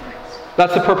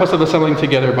 That's the purpose of assembling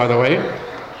together, by the way.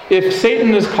 If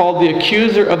Satan is called the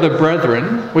accuser of the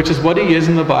brethren, which is what he is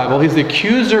in the Bible, he's the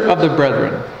accuser of the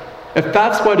brethren. If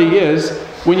that's what he is,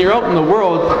 when you're out in the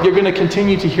world, you're going to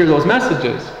continue to hear those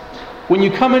messages. When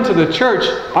you come into the church,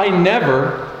 I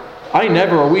never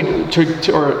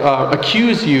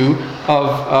accuse you of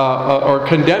or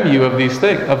condemn you of these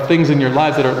things in your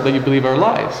lives that you believe are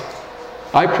lies.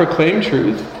 I proclaim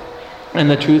truth, and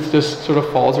the truth just sort of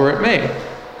falls where it may.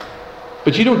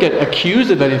 But you don't get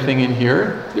accused of anything in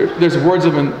here. There's words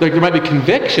of there might be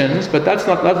convictions, but that's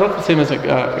not the same as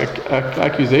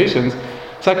accusations.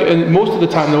 And most of the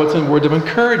time, though, it's a word of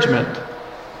encouragement.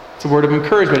 It's a word of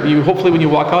encouragement. Hopefully, when you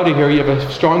walk out of here, you have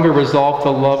a stronger resolve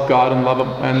to love God and love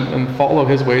Him and follow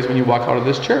His ways when you walk out of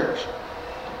this church.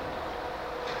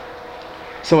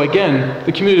 So again,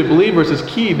 the community of believers is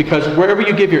key, because wherever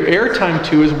you give your airtime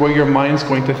to is where your mind's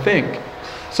going to think.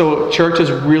 So church is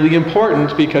really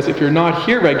important, because if you're not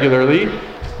here regularly,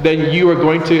 then you are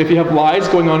going to, if you have lies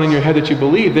going on in your head that you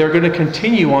believe, they're going to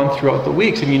continue on throughout the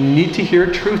weeks, and you need to hear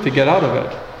truth to get out of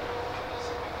it.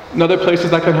 And other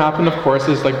places that can happen, of course,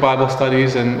 is like Bible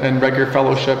studies and regular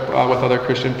fellowship with other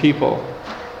Christian people.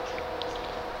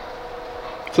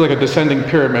 It's like a descending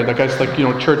pyramid.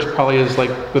 Church probably is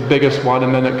like the biggest one,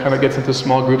 and then it kind of gets into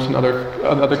small groups and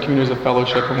other communities of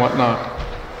fellowship and whatnot.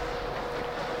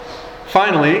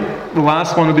 Finally, the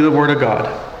last one would be the Word of God.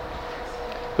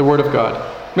 The Word of God.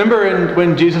 Remember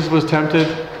when Jesus was tempted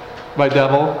by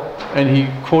devil and he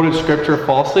quoted Scripture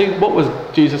falsely? What was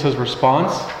Jesus'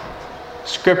 response?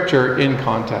 Scripture in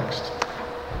context.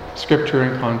 Scripture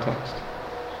in context.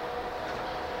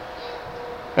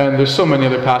 And there's so many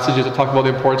other passages that talk about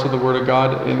the importance of the Word of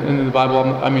God in the Bible.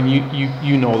 I mean,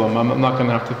 you know them. I'm not going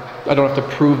to I don't have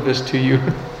to prove this to you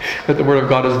that the Word of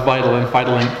God is vital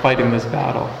in fighting this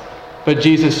battle. But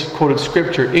Jesus quoted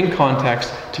Scripture in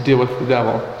context to deal with the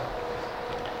devil.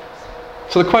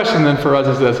 So the question then for us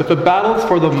is this: if the battle is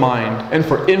for the mind and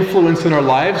for influence in our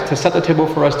lives, to set the table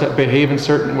for us to behave in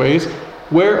certain ways,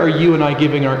 where are you and I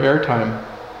giving our airtime?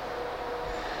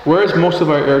 Where is most of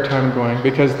our airtime going?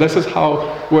 Because this is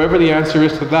how, wherever the answer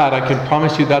is to that, I can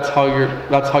promise you that's how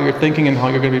you're thinking and how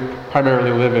you're going to be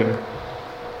primarily living.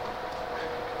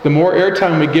 The more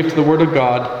airtime we give to the Word of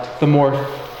God, the more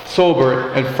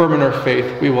sober and firm in our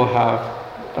faith we will have,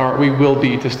 or we will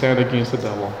be, to stand against the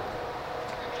devil.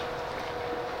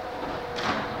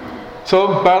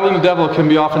 So battling the devil can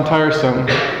be often tiresome,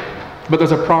 but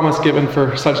there's a promise given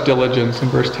for such diligence in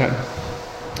verse 10.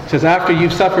 It says, after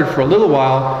you've suffered for a little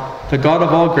while, the God of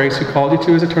all grace who called you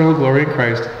to his eternal glory in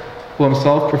Christ will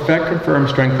himself perfect, confirm,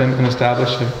 strengthen, and establish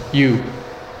you.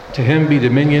 To him be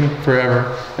dominion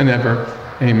forever and ever.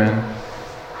 Amen.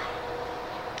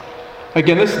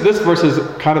 Again, this verse is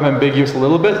kind of ambiguous a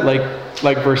little bit,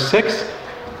 like verse 6,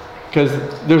 because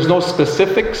there's no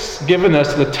specifics given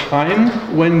as to the time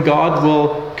when God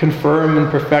will confirm and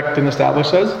perfect and establish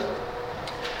us.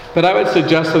 But I would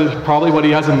suggest that probably what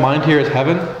he has in mind here is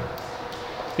heaven.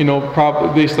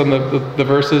 Probably based on the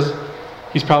verses,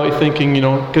 he's probably thinking,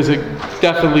 because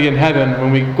definitely in heaven,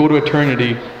 when we go to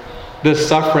eternity, this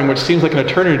suffering, which seems like an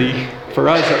eternity for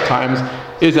us at times,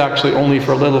 is actually only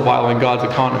for a little while in God's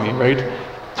economy, right?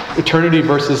 Eternity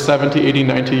versus 70, 80,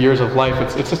 90 years of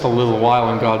life, it's just a little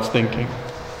while in God's thinking.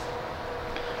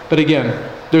 But again,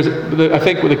 I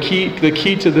think the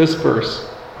key to this verse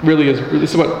really is,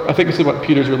 this is what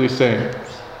Peter's really saying.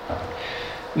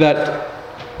 That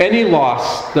any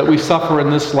loss that we suffer in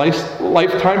this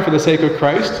lifetime for the sake of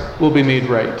Christ will be made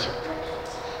right.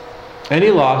 Any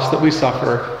loss that we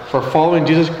suffer for following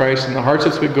Jesus Christ and the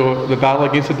hardships we go, the battle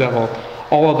against the devil,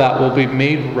 all of that will be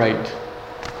made right.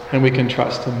 And we can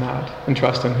trust in that and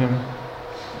trust in him.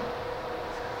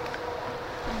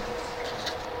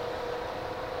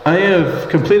 I have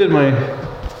completed my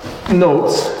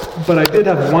notes, but I did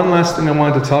have one last thing I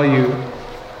wanted to tell you,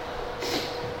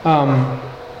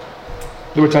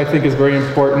 which I think is very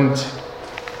important.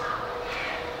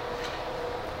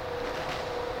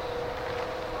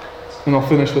 And I'll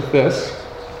finish with this.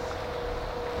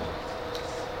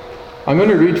 I'm going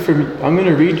to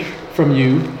read from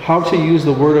you how to use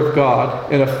the Word of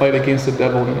God in a fight against the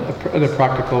devil in a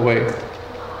practical way.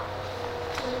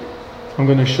 I'm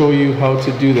going to show you how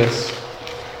to do this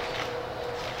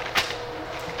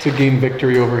to gain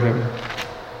victory over him.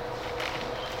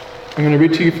 I'm going to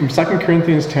read to you from 2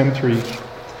 Corinthians 10:3.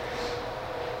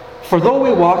 For though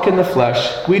we walk in the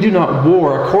flesh, we do not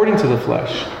war according to the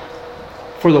flesh.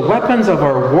 For the weapons of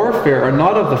our warfare are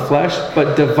not of the flesh,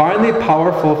 but divinely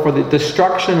powerful for the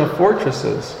destruction of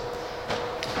fortresses.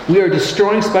 We are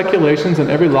destroying speculations and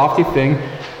every lofty thing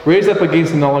raised up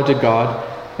against the knowledge of God,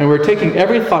 and we're taking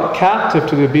every thought captive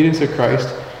to the obedience of Christ,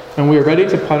 and we are ready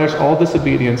to punish all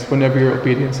disobedience whenever your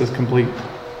obedience is complete.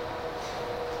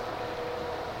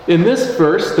 In this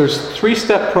verse, there's a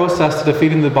 3-step process to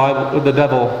defeating the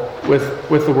devil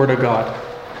with the Word of God.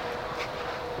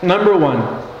 Number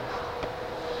 1,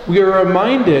 we are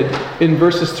reminded in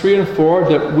verses 3 and 4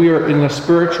 that we are in a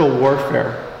spiritual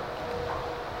warfare.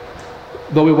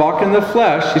 Though we walk in the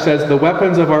flesh, he says, the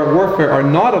weapons of our warfare are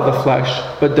not of the flesh,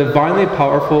 but divinely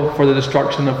powerful for the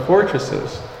destruction of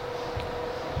fortresses.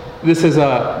 This is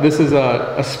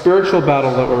a spiritual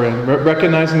battle that we're in,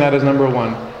 recognizing that as number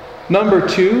 1. Number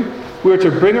 2, we are to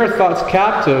bring our thoughts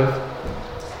captive.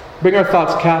 Bring our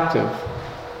thoughts captive.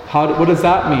 What does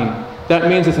that mean? That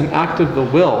means it's an act of the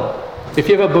will. If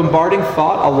you have a bombarding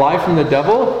thought, a lie from the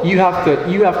devil, you have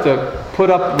to put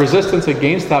up resistance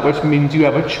against that, which means you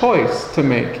have a choice to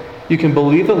make. You can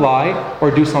believe the lie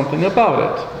or do something about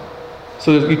it.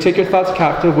 So you take your thoughts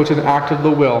captive, which is an act of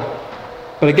the will.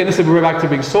 But again, this is we're back to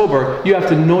being sober. You have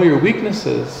to know your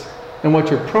weaknesses and what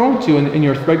you're prone to in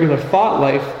your regular thought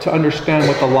life to understand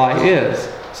what the lie is,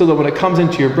 so that when it comes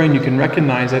into your brain, you can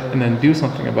recognize it and then do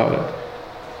something about it.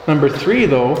 Number 3,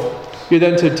 though, you're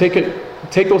then to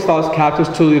take those thoughts captives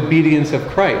to the obedience of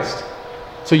Christ.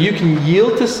 So you can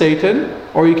yield to Satan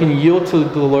or you can yield to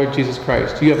the Lord Jesus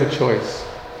Christ. You have a choice.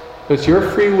 It's your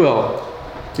free will.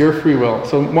 Your free will.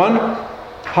 So 1,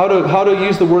 how to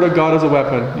use the Word of God as a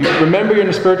weapon. You remember you're in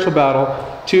a spiritual battle.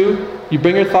 2, you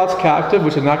bring your thoughts captive,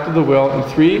 which is an act of the will. And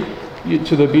 3,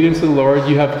 to the obedience of the Lord,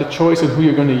 you have the choice of who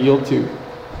you're going to yield to.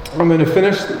 I'm going to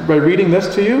finish by reading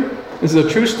this to you. This is a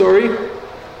true story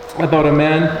about a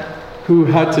man who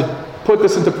had to put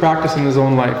this into practice in his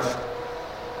own life.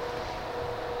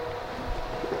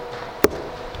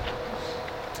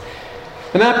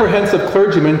 An apprehensive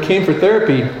clergyman came for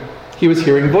therapy. He was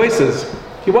hearing voices.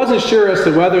 He wasn't sure as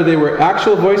to whether they were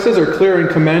actual voices or clear and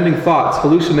commanding thoughts,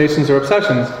 hallucinations, or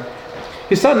obsessions.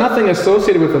 He saw nothing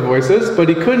associated with the voices, but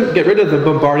he couldn't get rid of the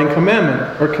bombarding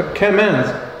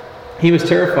commands. He was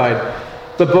terrified.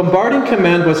 The bombarding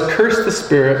command was curse the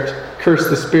spirit,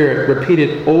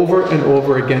 repeated over and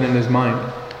over again in his mind.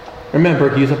 Remember,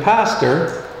 he's a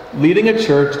pastor leading a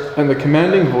church, and the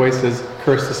commanding voice is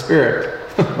curse the spirit.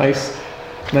 Nice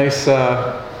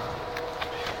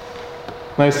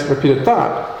repeated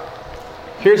thought.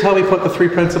 Here's how he put the 3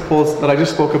 principles that I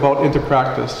just spoke about into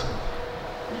practice.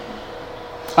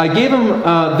 I gave him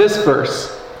this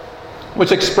verse,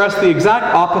 which expressed the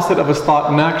exact opposite of his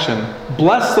thought and action.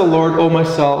 Bless the Lord, O my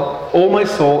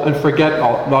soul, and forget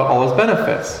not all his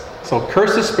benefits. So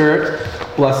curse the spirit,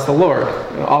 bless the Lord.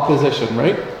 Opposition,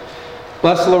 right?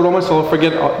 Bless the Lord, O my soul,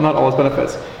 forget not all his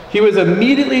benefits. He was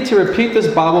immediately to repeat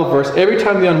this Bible verse every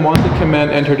time the unwanted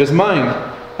command entered his mind.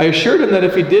 I assured him that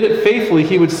if he did it faithfully,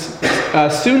 he would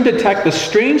soon detect the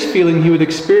strange feeling he would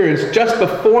experience just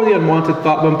before the unwanted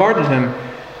thought bombarded him.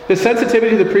 His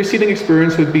sensitivity to the preceding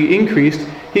experience would be increased.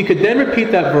 He could then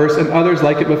repeat that verse and others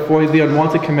like it before the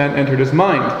unwanted command entered his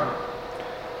mind.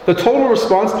 The total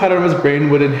response pattern of his brain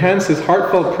would enhance his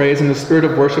heartfelt praise and the spirit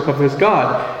of worship of his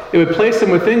God. It would place him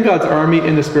within God's army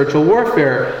in the spiritual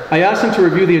warfare. I asked him to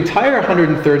review the entire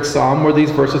 103rd Psalm where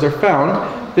these verses are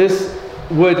found. This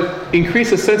would increase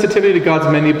his sensitivity to God's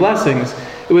many blessings.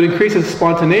 It would increase his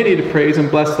spontaneity to praise and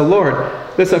bless the Lord.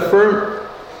 This affirmed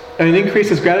and increased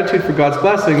his gratitude for God's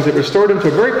blessings. It restored him to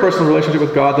a very personal relationship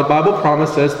with God. The Bible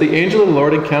promises the angel of the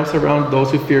Lord encamps around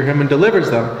those who fear him and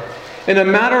delivers them. In a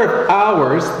matter of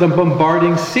hours, the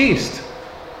bombarding ceased.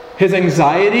 His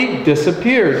anxiety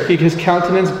disappeared. His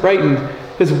countenance brightened.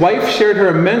 His wife shared her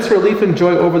immense relief and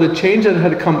joy over the change that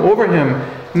had come over him.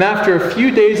 And after a few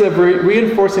days of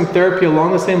reinforcing therapy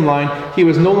along the same line, he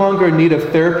was no longer in need of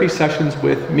therapy sessions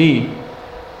with me.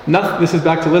 This is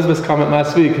back to Elizabeth's comment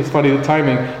last week. It's funny, the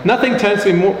timing. Nothing tends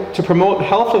to promote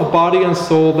health of body and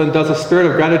soul than does a spirit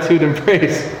of gratitude and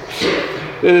praise.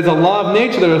 It is a law of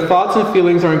nature that our thoughts and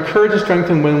feelings are encouraged and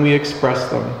strengthened when we express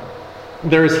them.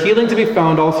 There is healing to be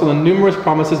found also in the numerous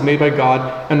promises made by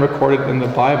God and recorded in the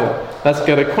Bible. Let's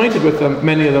get acquainted with them,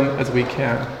 many of them, as we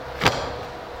can.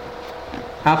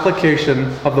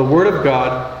 Application of the Word of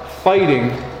God,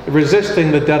 fighting,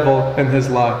 resisting the devil and his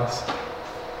lies.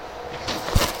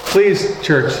 Please,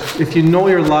 church, if you know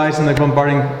your lies and the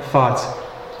bombarding thoughts,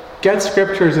 get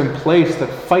scriptures in place that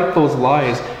fight those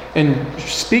lies and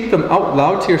speak them out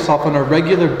loud to yourself on a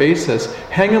regular basis.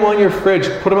 Hang them on your fridge,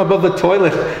 put them above the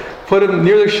toilet, put them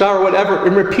near the shower, whatever,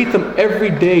 and repeat them every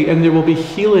day, and there will be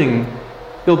healing.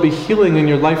 There'll be healing in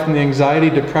your life from the anxiety,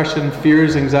 depression,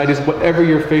 fears, anxieties, whatever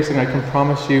you're facing. I can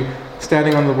promise you,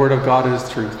 standing on the Word of God is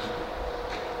truth.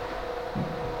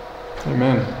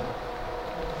 Amen.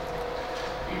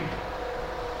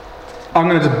 I'm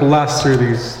going to just blast through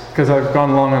these because I've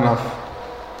gone long enough.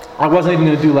 I wasn't even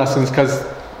going to do lessons because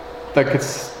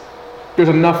there's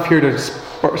enough here to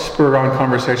spur on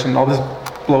conversation. I'll just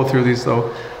blow through these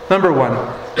though. Number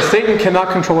 1, Satan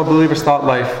cannot control a believer's thought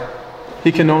life.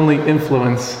 He can only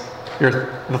influence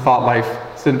the thought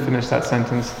life. Didn't finish that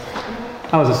sentence.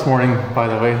 That was this morning, by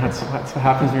the way. That's what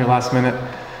happens in your last minute.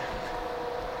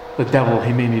 The devil,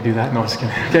 he made me do that. No, I'm just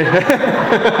kidding.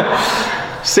 Okay.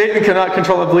 Satan cannot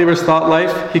control a believer's thought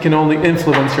life. He can only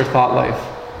influence your thought life.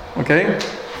 Okay?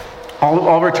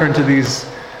 I'll return to these.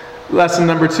 Lesson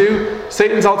number 2,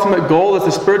 Satan's ultimate goal is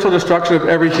the spiritual destruction of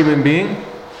every human being.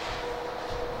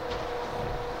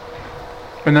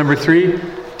 And number 3,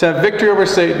 to have victory over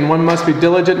Satan, one must be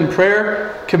diligent in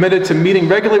prayer, committed to meeting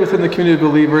regularly within the community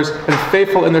of believers, and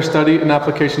faithful in their study and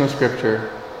application of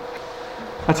Scripture.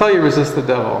 That's how you resist the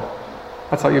devil.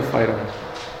 That's how you fight him.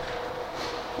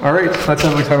 All right, let's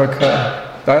have a time of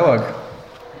dialogue.